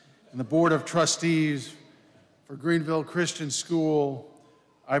Texas and the Board of Trustees for Greenville Christian School,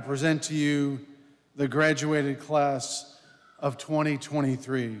 I present to you the graduated class of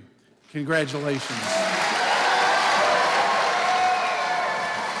 2023. Congratulations.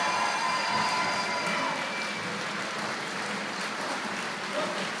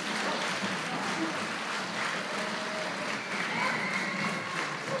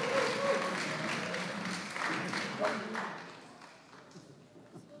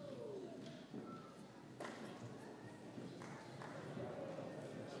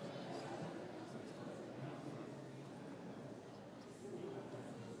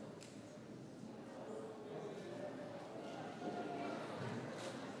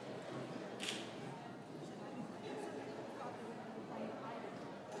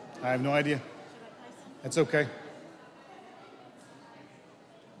 I have no idea. That's okay.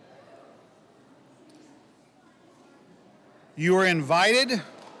 You are invited.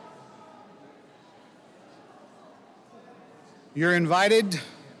 You're invited.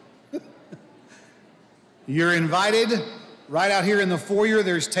 You're invited right out here in the foyer.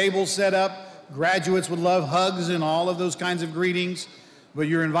 There's tables set up. Graduates would love hugs and all of those kinds of greetings. But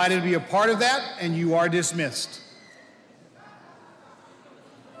you're invited to be a part of that, and you are dismissed.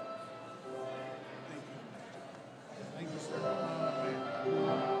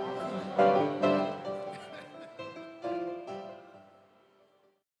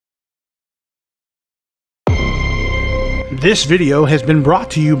 This video has been brought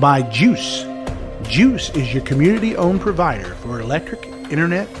to you by GEUS. GEUS is your community-owned provider for electric,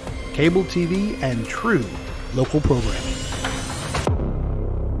 internet, cable TV, and true local programming.